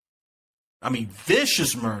 I mean,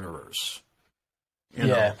 vicious murderers. I'm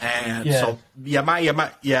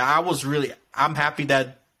happy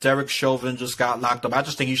that Derek Chauvin just got locked up. I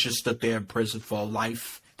just think he should sit there in prison for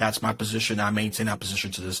life. That's my position. I maintain that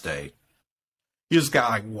position to this day. He just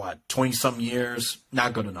got 20-something years.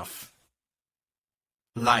 Not good enough.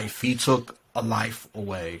 Life. He took a life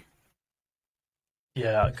away.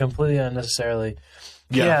 Yeah, completely unnecessarily.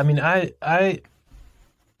 Yeah, I mean, I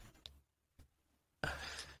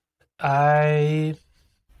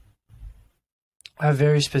have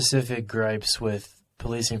very specific gripes with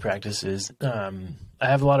policing practices. I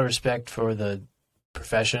have a lot of respect for the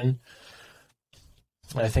profession.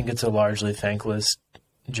 I think it's a largely thankless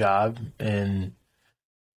job, and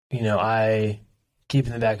I keep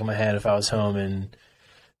in the back of my head, if I was home and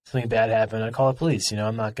something bad happened, I'd call the police.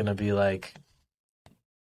 I'm not going to be like,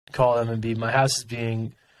 call them and be, my house is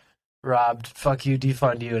being robbed, fuck you,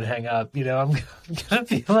 defund you, and hang up. I'm going to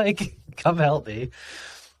be like, come help me.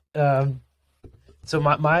 So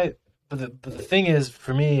but the thing is,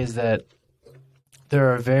 for me, is that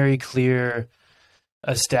there are very clear,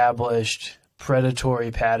 established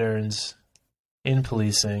predatory patterns in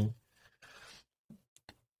policing.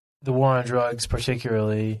 The war on drugs,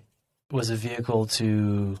 particularly, was a vehicle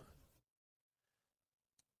to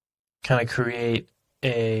kind of create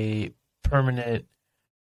a permanent,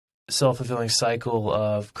 self-fulfilling cycle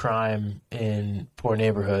of crime in poor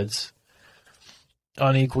neighborhoods,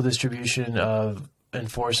 unequal distribution of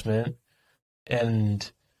enforcement,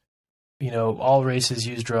 and all races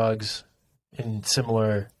use drugs in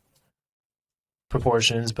similar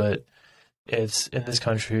proportions, but it's in this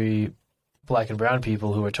country black and brown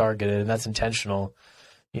people who are targeted, and that's intentional.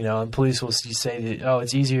 And police will say that,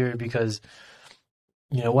 it's easier because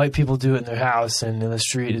white people do it in their house, and in the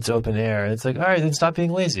street it's open air. It's like, all right, then stop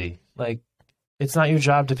being lazy. Like, it's not your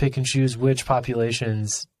job to pick and choose which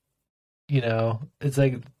populations, it's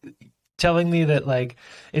like telling me that like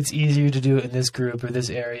it's easier to do it in this group or this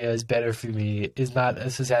area is better for me is not a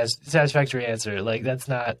satisfactory answer. Like that's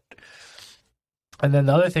not. And then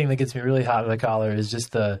the other thing that gets me really hot in the collar is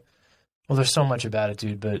just there's so much about it,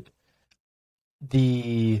 dude, but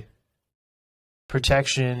the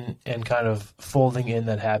protection and kind of folding in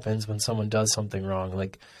that happens when someone does something wrong.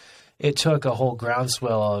 Like it took a whole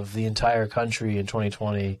groundswell of the entire country in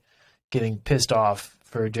 2020 getting pissed off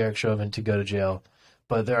for Derek Chauvin to go to jail.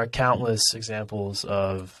 But there are countless examples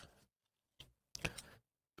of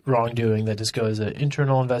wrongdoing that just goes an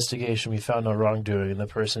internal investigation. We found no wrongdoing. And the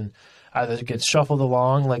person either gets shuffled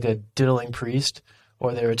along like a diddling priest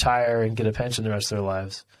or they retire and get a pension the rest of their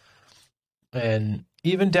lives. And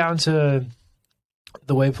even down to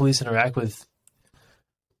the way police interact with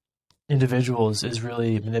individuals is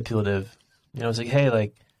really manipulative. It's like, hey,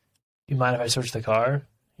 like, you mind if I search the car?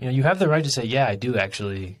 You have the right to say, yeah, I do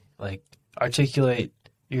actually. Like, articulate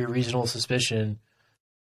your reasonable suspicion.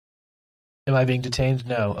 Am I being detained?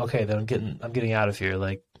 No. Okay, then I'm getting out of here.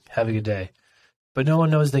 Like, have a good day. But no one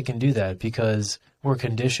knows they can do that because we're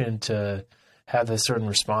conditioned to have a certain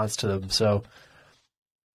response to them. So,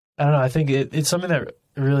 I don't know. I think it's something that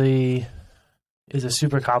really is a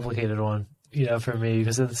super complicated one, for me,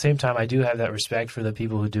 because at the same time, I do have that respect for the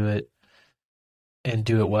people who do it and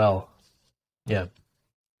do it well. Yeah.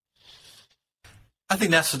 I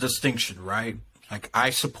think that's the distinction, right? Like, I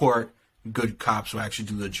support good cops who actually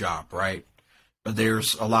do the job, right? But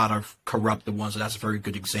there's a lot of corrupted ones, and that's a very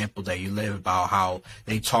good example that you live about how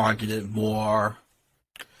they targeted more,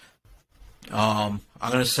 I'm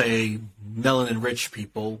going to say melanin rich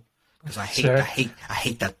people, because I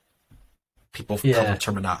hate that people color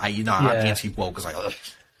terminology. I'm anti-woke because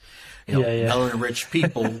melanin rich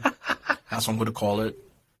people, that's what I'm going to call it.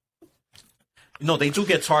 They do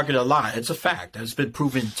get targeted a lot. It's a fact. It's been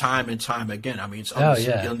proven time and time again. I mean, it's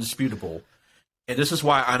undisputable. And this is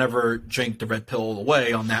why I never drink the red pill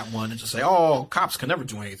away on that one and just say, oh, cops can never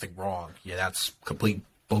do anything wrong. Yeah, that's complete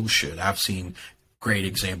bullshit. I've seen great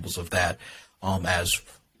examples of that as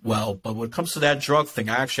well. But when it comes to that drug thing,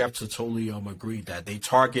 I actually have to totally agree that they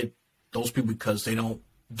target those people because they don't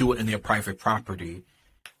do it in their private property.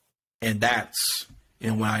 And that's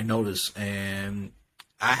when I notice. And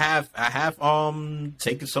I have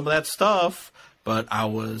taken some of that stuff, but I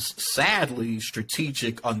was sadly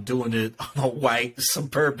strategic on doing it on a white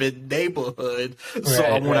suburban neighborhood, so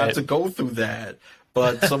I won't have to go through that.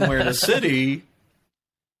 But somewhere in the city,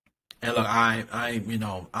 and look,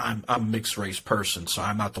 I'm a mixed race person, so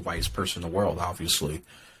I'm not the whitest person in the world, obviously.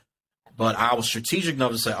 But I was strategic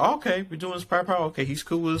enough to say, oh, okay, we're doing this private. Okay, he's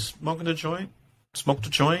cool with smoking the joint. Smoke the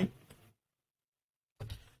joint.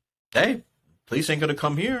 Hey, police ain't gonna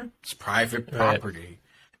come here. It's private property.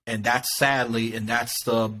 And that's that's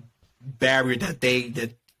the barrier that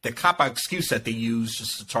the cop-out excuse that they use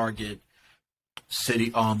just to target city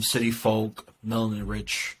folk, melanin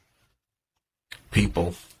rich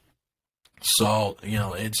people. So,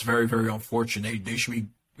 it's very, very unfortunate. They should be,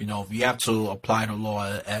 you have to apply the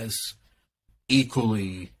law as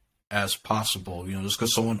equally as possible. Just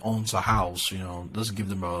because someone owns a house, doesn't give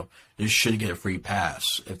them they shouldn't get a free pass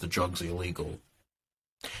if the drug's illegal.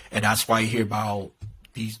 And that's why you hear about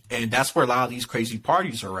and that's where a lot of these crazy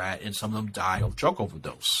parties are at, and some of them die of drug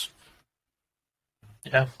overdose.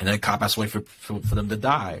 Yeah. And then the cop has to wait for them to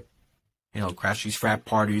die. Crash these frat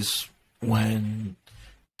parties when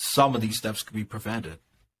some of these steps could be prevented.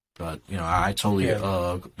 But, I totally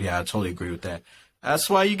agree with that. That's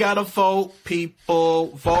why you gotta vote, people.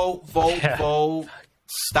 Vote.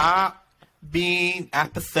 Stop being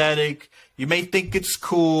apathetic. You may think it's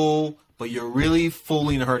cool, but you're really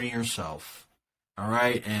fooling and hurting yourself. All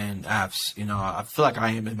right, and I feel like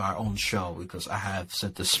I am in my own show because I have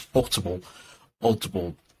said this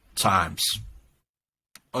multiple times.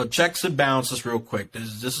 Checks and balances, real quick.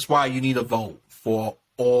 This is why you need a vote for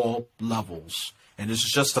all levels, and this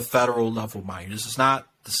is just the federal level, mind you. This is not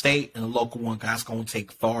the state and the local one. That's going to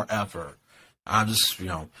take forever. I'm just,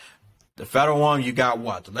 the federal one. You got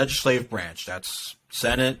what? The legislative branch. That's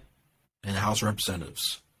Senate and the House of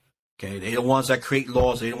Representatives. Okay, they're the ones that create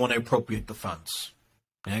laws. They don't want to appropriate the funds.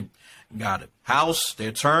 Okay, got it. House,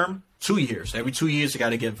 their term, 2 years. Every 2 years, they got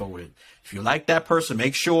to get voted. If you like that person,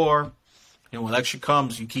 make sure, when election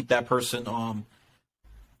comes, you keep that person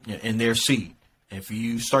in their seat. If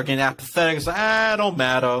you start getting apathetic, it's like, don't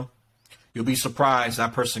matter. You'll be surprised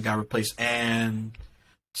that person got replaced. And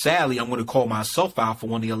sadly, I'm going to call myself out for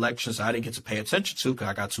one of the elections I didn't get to pay attention to because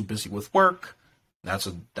I got too busy with work. That's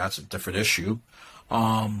a different issue.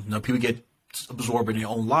 People get absorbing their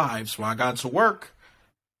own lives. When I got to work,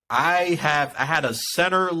 I had a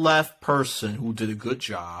center-left person who did a good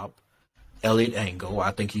job. Elliot Engel, I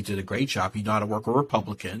think he did a great job. He know how to work with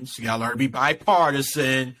Republicans. You gotta learn to be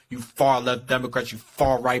bipartisan, you far-left Democrats, you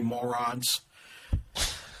far-right morons.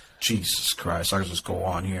 Jesus Christ, I just go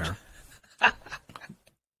on here.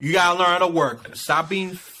 You gotta learn how to work. Stop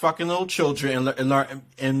being fucking little children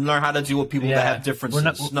and learn how to deal with people that have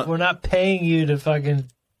differences. We're not paying you to fucking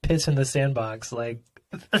piss in the sandbox, like.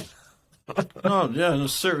 No,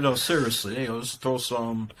 seriously. Let's throw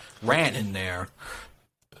some rant in there.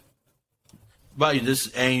 But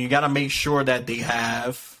you got to make sure that they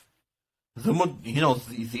have the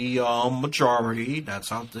majority. That's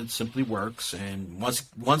how it simply works. And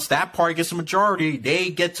once that party gets a majority, they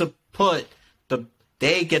get to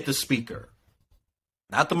get the speaker,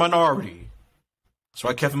 not the minority. That's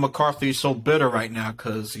why Kevin McCarthy is so bitter right now,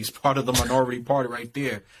 because he's part of the minority party right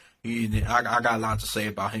there. I got a lot to say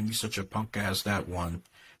about him. He's such a punk ass, that one.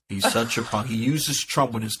 He's such a punk. He uses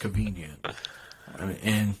Trump when it's convenient.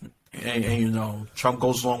 And Trump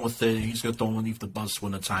goes along with it. He's going to throw him underneath the bus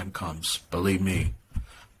when the time comes. Believe me,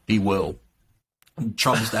 he will.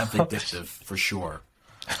 Trump is that vindictive, for sure.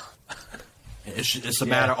 It's a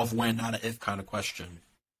matter of when, not an if kind of question.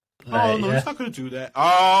 Right, no, he's not going to do that.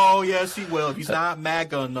 Oh, yes, he will. If he's not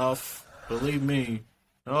MAGA enough, believe me.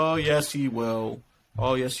 Oh, yes, he will.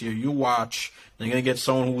 Oh, yes, you watch. They're going to get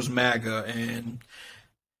someone who's MAGA. And,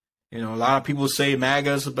 a lot of people say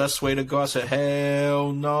MAGA is the best way to go. I said,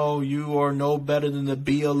 hell no, you are no better than the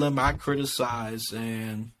BLM I criticize.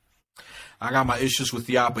 And I got my issues with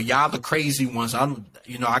y'all, but y'all the crazy ones. I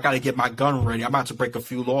got to get my gun ready. I'm about to break a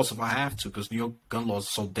few laws if I have to, because New York gun laws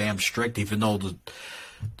are so damn strict, even though the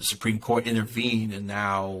Supreme Court intervened. And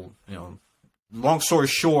now, long story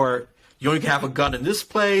short, you only can have a gun in this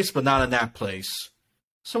place, but not in that place.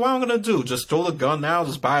 So what am I going to do? Just throw the gun now?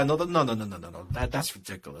 Just buy another? No. That's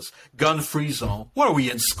ridiculous. Gun-free zone. What are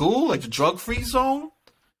we in school? Like the drug-free zone?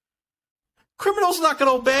 Criminals not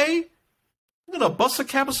going to obey. I'm going to bust a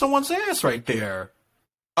cap of someone's ass right there.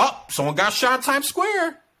 Oh, someone got shot in Times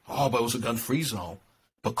Square. Oh, but it was a gun-free zone.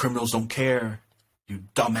 But criminals don't care. You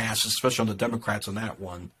dumbasses, especially on the Democrats on that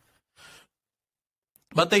one.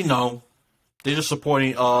 But they know. They're just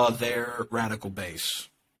supporting their radical base.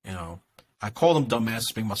 I call them dumbasses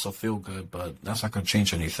to make myself feel good, but that's not going to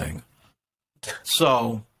change anything.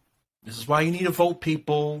 So, this is why you need to vote,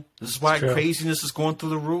 people. This is why craziness is going through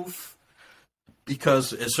the roof.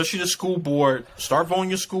 Because, especially the school board, start voting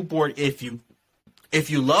your school board. If you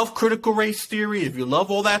love critical race theory, if you love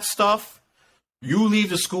all that stuff, you leave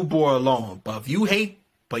the school board alone. But if you hate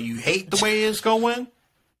the way it's going,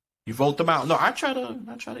 you vote them out. No, I try to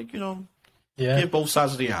get both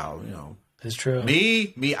sides of the aisle. It's true.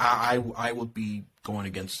 I would be going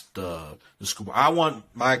against the school board. I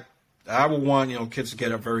would want kids to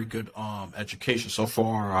get a very good education. So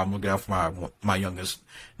far, I'm looking out for my youngest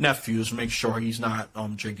nephews, make sure he's not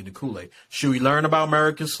drinking the Kool-Aid. Should we learn about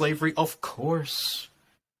American slavery? Of course,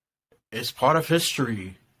 it's part of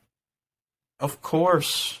history. Of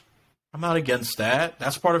course, I'm not against that.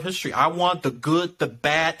 That's part of history. I want the good, the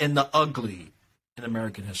bad, and the ugly in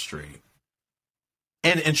American history.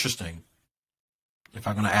 And interesting. If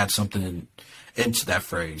I'm going to add something into that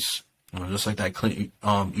phrase, just like that Clint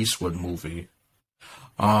Eastwood movie.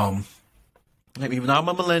 Even though I'm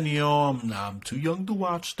a millennial, I'm too young to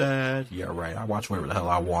watch that. Yeah, right. I watch whatever the hell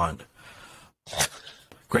I want.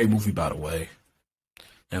 Great movie, by the way.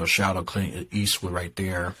 Shout out Clint Eastwood right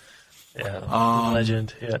there. Yeah,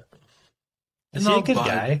 legend. Yeah. Is he a good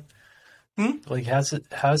guy? Like,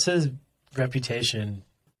 how's his reputation?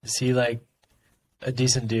 Is he like a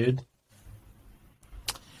decent dude?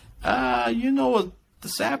 The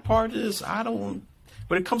sad part is when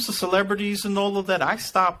it comes to celebrities and all of that, I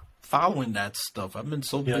stopped following that stuff. I've been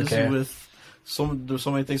so busy with so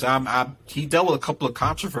many things. He dealt with a couple of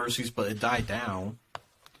controversies, but it died down.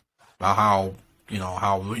 About how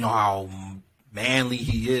manly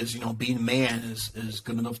he is. Being a man is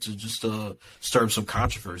good enough to just stir up some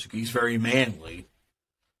controversy. He's very manly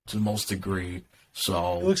to the most degree.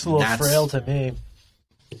 So he looks a little frail to me.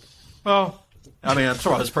 Well, I mean, I'm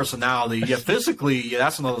sure his personality. Yeah, physically,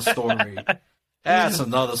 that's another story. That's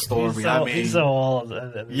another story. He's so old.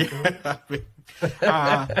 Yeah.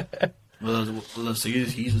 Listen,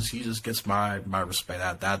 he just gets my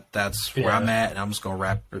respect. That's where I'm at, and I'm just gonna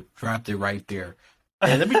wrap it right there.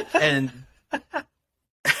 And what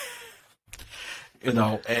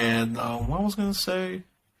I was gonna say.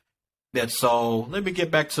 Yeah, so let me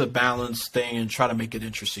get back to the balance thing and try to make it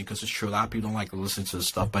interesting, because it's true. A lot of people don't like to listen to this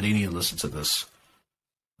stuff, but they need to listen to this.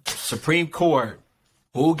 Supreme Court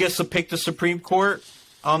Who gets to pick the Supreme Court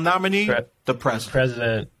nominee? The president.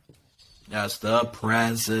 President. Yes, the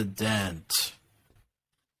president.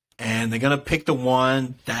 And they're going to pick the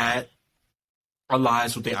one that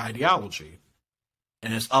aligns with their ideology.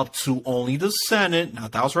 And it's up to only the Senate,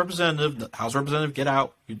 not the House Representative. The House Representative, get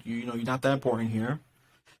out. You know, you're not that important here.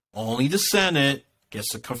 Only the Senate gets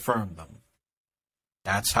to confirm them.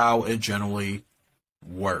 That's how it generally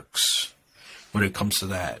works when it comes to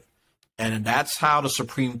that. And that's how the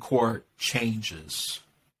Supreme Court changes.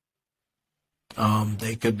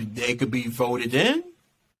 They could be voted in,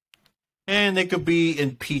 and they could be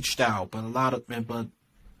impeached out. But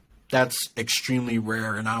that's extremely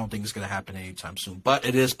rare, and I don't think it's going to happen anytime soon. But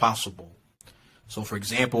it is possible. So, for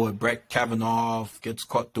example, if Brett Kavanaugh gets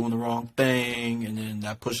caught doing the wrong thing, and then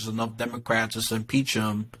that pushes enough Democrats to impeach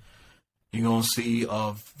him, you're going to see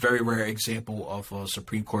a very rare example of a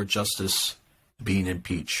Supreme Court justice being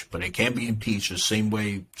impeached. But they can be impeached the same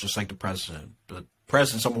way, just like the president. But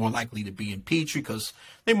presidents are more likely to be impeached because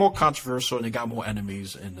they're more controversial and they got more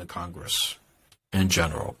enemies in the Congress in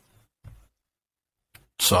general.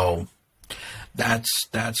 So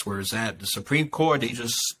that's where it's at. The Supreme Court, they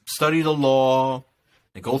just study the law,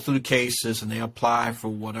 they go through the cases, and they apply for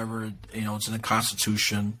whatever, it's in the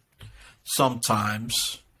Constitution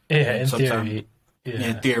sometimes. Yeah, in theory. Yeah.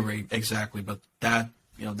 In theory, exactly. But that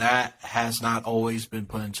has not always been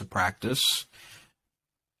put into practice.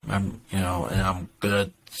 And I'm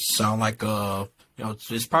gonna sound like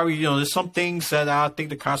it's probably, there's some things that I think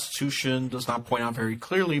the Constitution does not point out very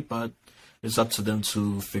clearly, but it's up to them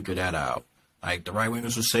to figure that out. Like the right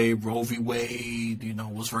wingers would say Roe v. Wade,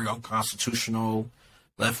 was very unconstitutional.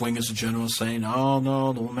 Left wingers in general saying, oh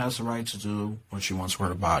no, the woman has the right to do what she wants with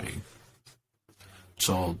her body.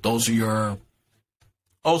 So those are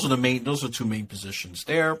two main positions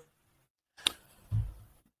there.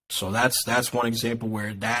 So that's one example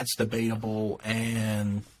where that's debatable,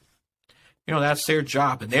 and that's their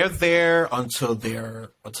job, and they're there until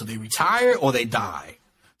they retire or they die.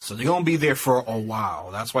 So they're gonna be there for a while.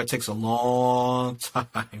 That's why it takes a long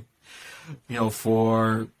time,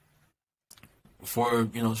 for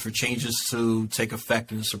changes to take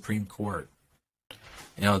effect in the Supreme Court.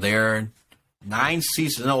 They're 9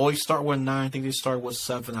 seasons. They always start with 9. I think they started with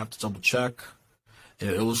 7. I have to double check.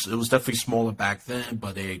 It was definitely smaller back then,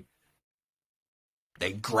 but they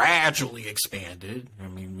gradually expanded. I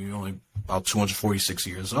mean, we're only about 246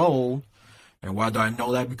 years old. And why do I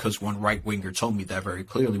know that? Because one right-winger told me that very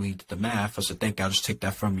clearly when he did the math. I said, thank God, I'll just take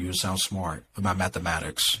that from you. It sounds smart about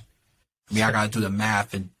mathematics. I mean, I got to do the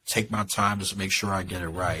math and take my time just to make sure I get it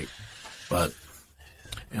right. But,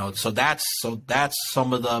 so that's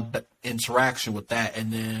some of the interaction with that.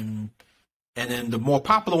 And then the more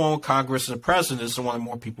popular one with Congress and the president is the one that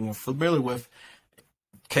more people are familiar with.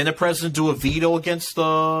 Can the president do a veto against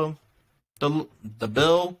the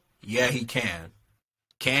bill? Yeah, he can.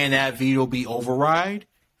 Can that veto be override?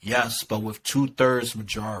 Yes, but with 2/3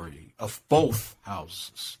 majority of both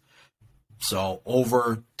houses. So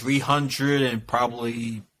over 300 and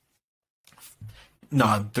probably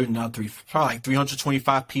probably like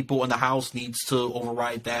 325 people in the House needs to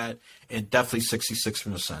override that, and definitely 66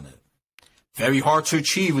 from the Senate. Very hard to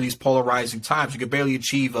achieve in these polarizing times. You can barely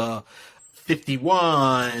achieve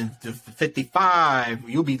 51 to 55.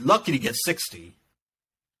 You'll be lucky to get 60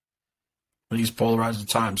 in these polarizing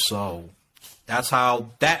times. So that's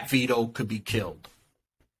how that veto could be killed.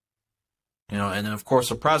 And then of course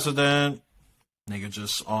the president, they could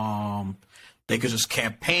just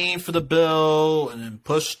campaign for the bill and then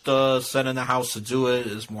push the Senate and the House to do it.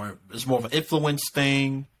 It's more of an influence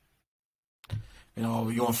thing. You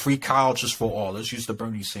want free colleges for all. Let's use the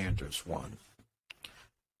Bernie Sanders one.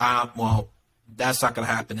 Well, that's not going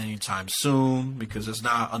to happen anytime soon because there's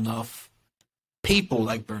not enough people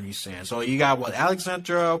like Bernie Sanders. So you got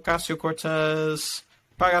Alexandria Ocasio-Cortez,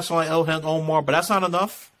 probably got someone like Ilhan Omar, but that's not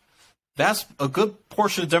enough. That's a good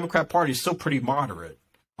portion of the Democrat Party is still pretty moderate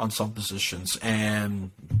on some positions,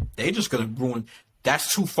 and they just going to ruin.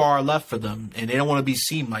 That's too far left for them, and they don't want to be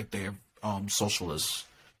seen like they're socialists.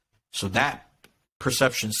 So that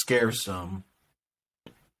perception scares them.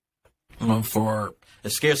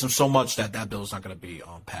 It scares them so much that bill is not going to be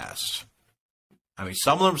passed. I mean,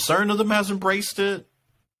 certain of them has embraced it,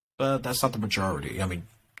 but that's not the majority. I mean,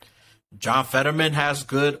 John Fetterman has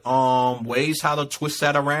good ways how to twist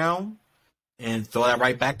that around and throw that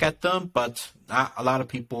right back at them, but not a lot of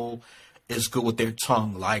people is good with their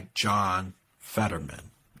tongue like John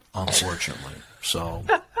Fetterman, unfortunately. So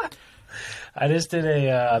I just did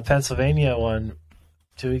a Pennsylvania one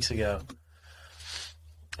 2 weeks ago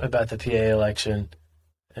about the PA election,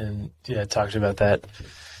 and talked about that.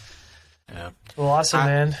 Yeah. Well, awesome,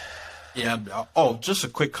 man. Yeah. Oh, just a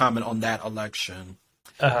quick comment on that election.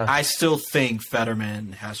 Uh-huh. I still think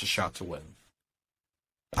Fetterman has a shot to win.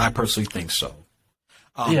 I personally think so.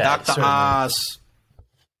 Dr. Oz,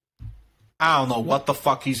 I don't know what the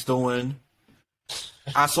fuck he's doing.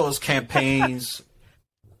 I saw his campaigns.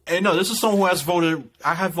 And no, this is someone who has voted.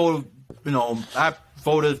 I have voted, I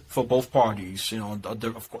voted for both parties,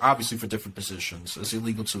 obviously for different positions. It's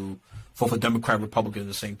illegal to vote for Democrat, Republican in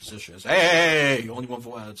the same positions. Hey, only one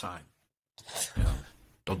vote at a time.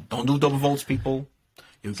 Don't do double votes, people.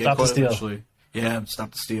 You'll get caught eventually. Yeah,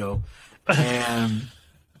 stop the steal. And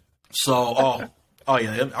so,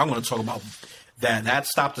 yeah, I'm going to talk about that. That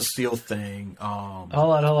stop the steal thing. Hold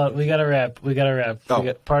on. We got to wrap. Oh. We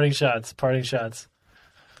got parting shots.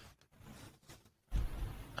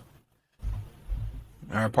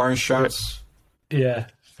 All right, parting shots. Yeah,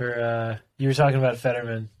 for you were talking about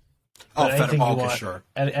Fetterman. Oh, Fetterman. Okay, sure.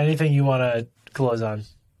 Anything you want to close on?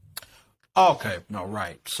 Okay, no,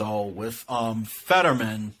 right. So with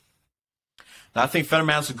Fetterman, I think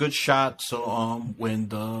Fetterman has a good shot to win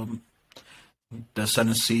the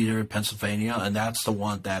Senate seat in Pennsylvania, and that's the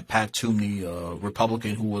one that Pat Toomey,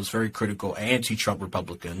 Republican, who was very critical, anti-Trump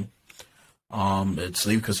Republican. It's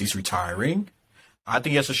because he's retiring. I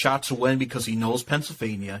think he has a shot to win because he knows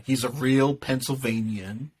Pennsylvania. He's a real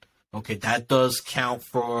Pennsylvanian. Okay, that does count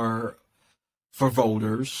for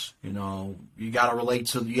voters. You gotta you gotta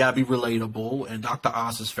be relatable. And Dr.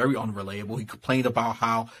 Oz is very unrelatable. He complained about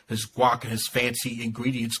how his guac and his fancy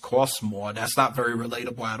ingredients cost more. That's not very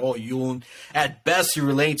relatable at all. At best, you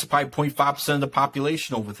relate to probably 0.5% of the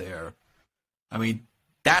population over there. I mean,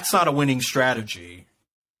 that's not a winning strategy.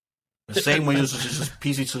 The same way is just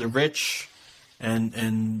PC to the rich.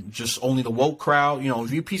 And just only the woke crowd,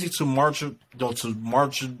 if you PC to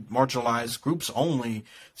marginalized groups only,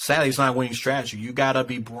 sadly, it's not a winning strategy. You gotta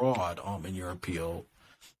be broad in your appeal.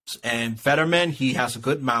 And Fetterman, he has a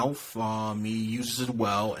good mouth. He uses it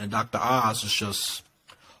well. And Dr. Oz is just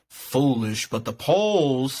foolish. But the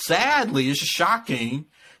polls, sadly, is just shocking.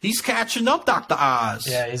 He's catching up, Dr. Oz.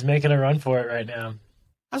 Yeah, he's making a run for it right now.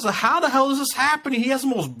 I was like, how the hell is this happening? He has the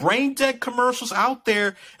most brain dead commercials out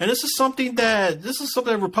there, and this is something that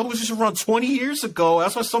Republicans used to run 20 years ago.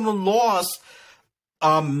 That's why some of them lost.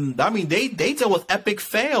 They dealt with epic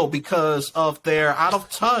fail because of their out of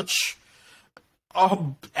touch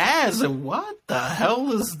ads. And what the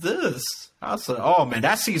hell is this? I said, oh man,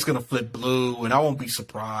 that seat's gonna flip blue, and I won't be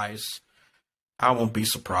surprised. I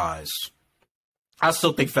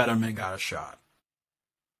still think Fetterman got a shot.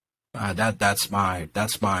 That's my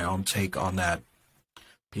take on that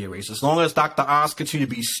PA race. As long as Dr. Oz continue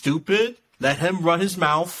to be stupid, let him run his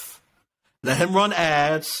mouth, let him run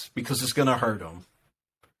ads because it's gonna hurt him.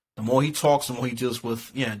 The more he talks, the more he deals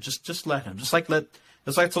with. Yeah, just let him. Just like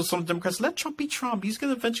some Democrats, let Trump be Trump. He's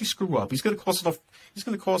gonna eventually screw up. He's gonna cause some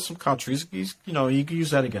countries. You can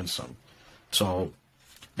use that against him. So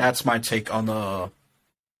that's my take on the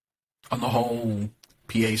whole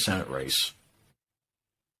PA Senate race.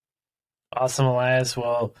 Awesome, Elias.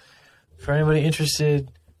 Well, for anybody interested,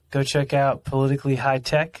 go check out Politically High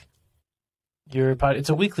Tech. It's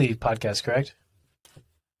a weekly podcast, correct?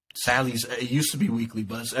 Sadly, it used to be weekly,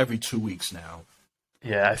 but it's every 2 weeks now.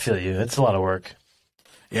 Yeah, I feel you. It's a lot of work.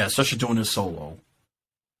 Yeah, especially doing this solo.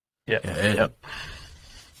 Yep.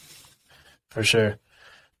 For sure.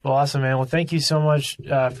 Well, awesome, man. Well, thank you so much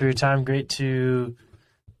for your time. Great to,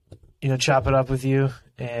 chop it up with you.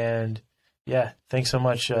 And, yeah, thanks so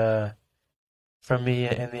much from me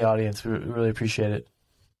and the audience. We really appreciate it.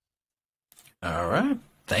 All right.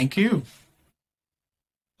 Thank you.